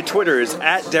 No, my Twitter is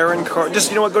at Darren Carter.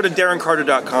 Just, go to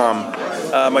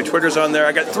DarrenCarter.com. My Twitter's on there.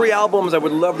 I got 3 albums. I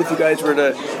would love if you guys were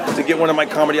to get one of my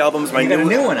comedy albums. You got a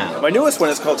new one out. My newest one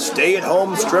is called Stay at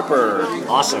Home Stripper.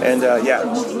 Awesome. And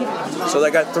so I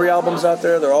got 3 albums out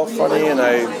there. They're all funny, and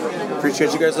I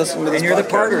appreciate you guys listening to this. And you're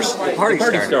podcast. the party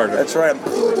starter. That's right.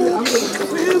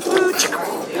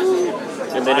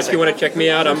 And then if you want to check me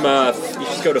out, you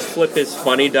just go to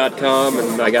flipisfunny.com,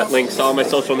 and I got links to all my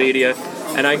social media.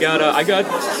 And I got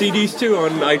CDs too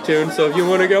on iTunes, so if you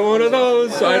want to go one of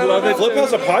those, I'd love it. Flip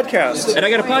has a podcast. And I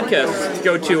got a podcast.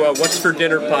 Go to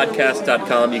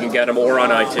whatsfordinnerpodcast.com. You can get them or on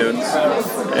iTunes.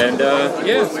 And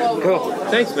cool.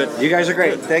 Thanks, man. You guys are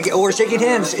great. Thank you. Oh, we're shaking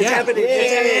hands. It's happening.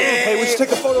 Hey, we should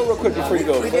take a photo real quick before you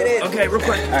go. Okay, real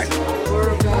quick. All right.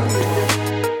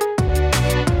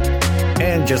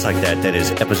 And just like that, that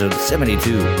is episode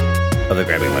 72 of the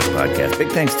Grabbing Lunch Podcast. Big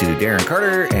thanks to Darren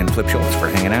Carter and Flip Schultz for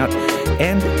hanging out,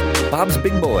 and Bob's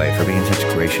Big Boy for being such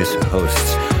gracious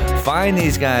hosts. Find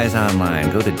these guys online.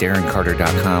 Go to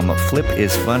DarrenCarter.com,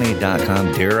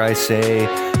 FlipIsFunny.com, dare I say,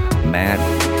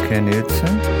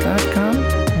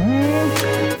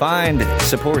 MattKnutson.com. Find,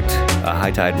 support. A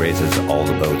high tide raises all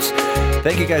the boats.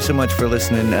 Thank you guys so much for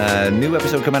listening. New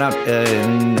episode coming out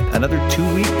in another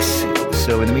 2 weeks.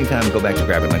 So in the meantime, go back to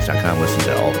grabbinglunch.com, listen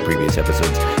to all the previous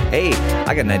episodes. Hey,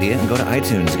 I got an idea. Go to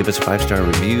iTunes, give us a 5-star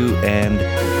review, and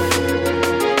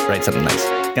write something nice.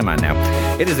 Come on now.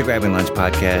 It is the Grabbing Lunch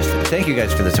Podcast. Thank you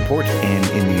guys for the support. And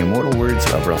in the immortal words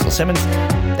of Russell Simmons,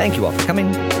 thank you all for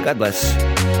coming. God bless.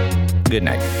 Good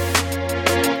night.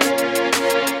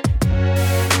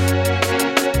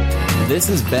 This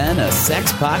has been a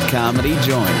Sex Pot Comedy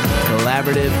Joint.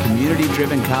 Collaborative,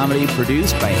 community-driven comedy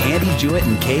produced by Andy Jewett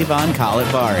and Kayvon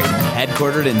Khalid-Bari.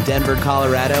 Headquartered in Denver,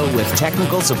 Colorado with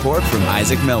technical support from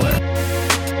Isaac Miller.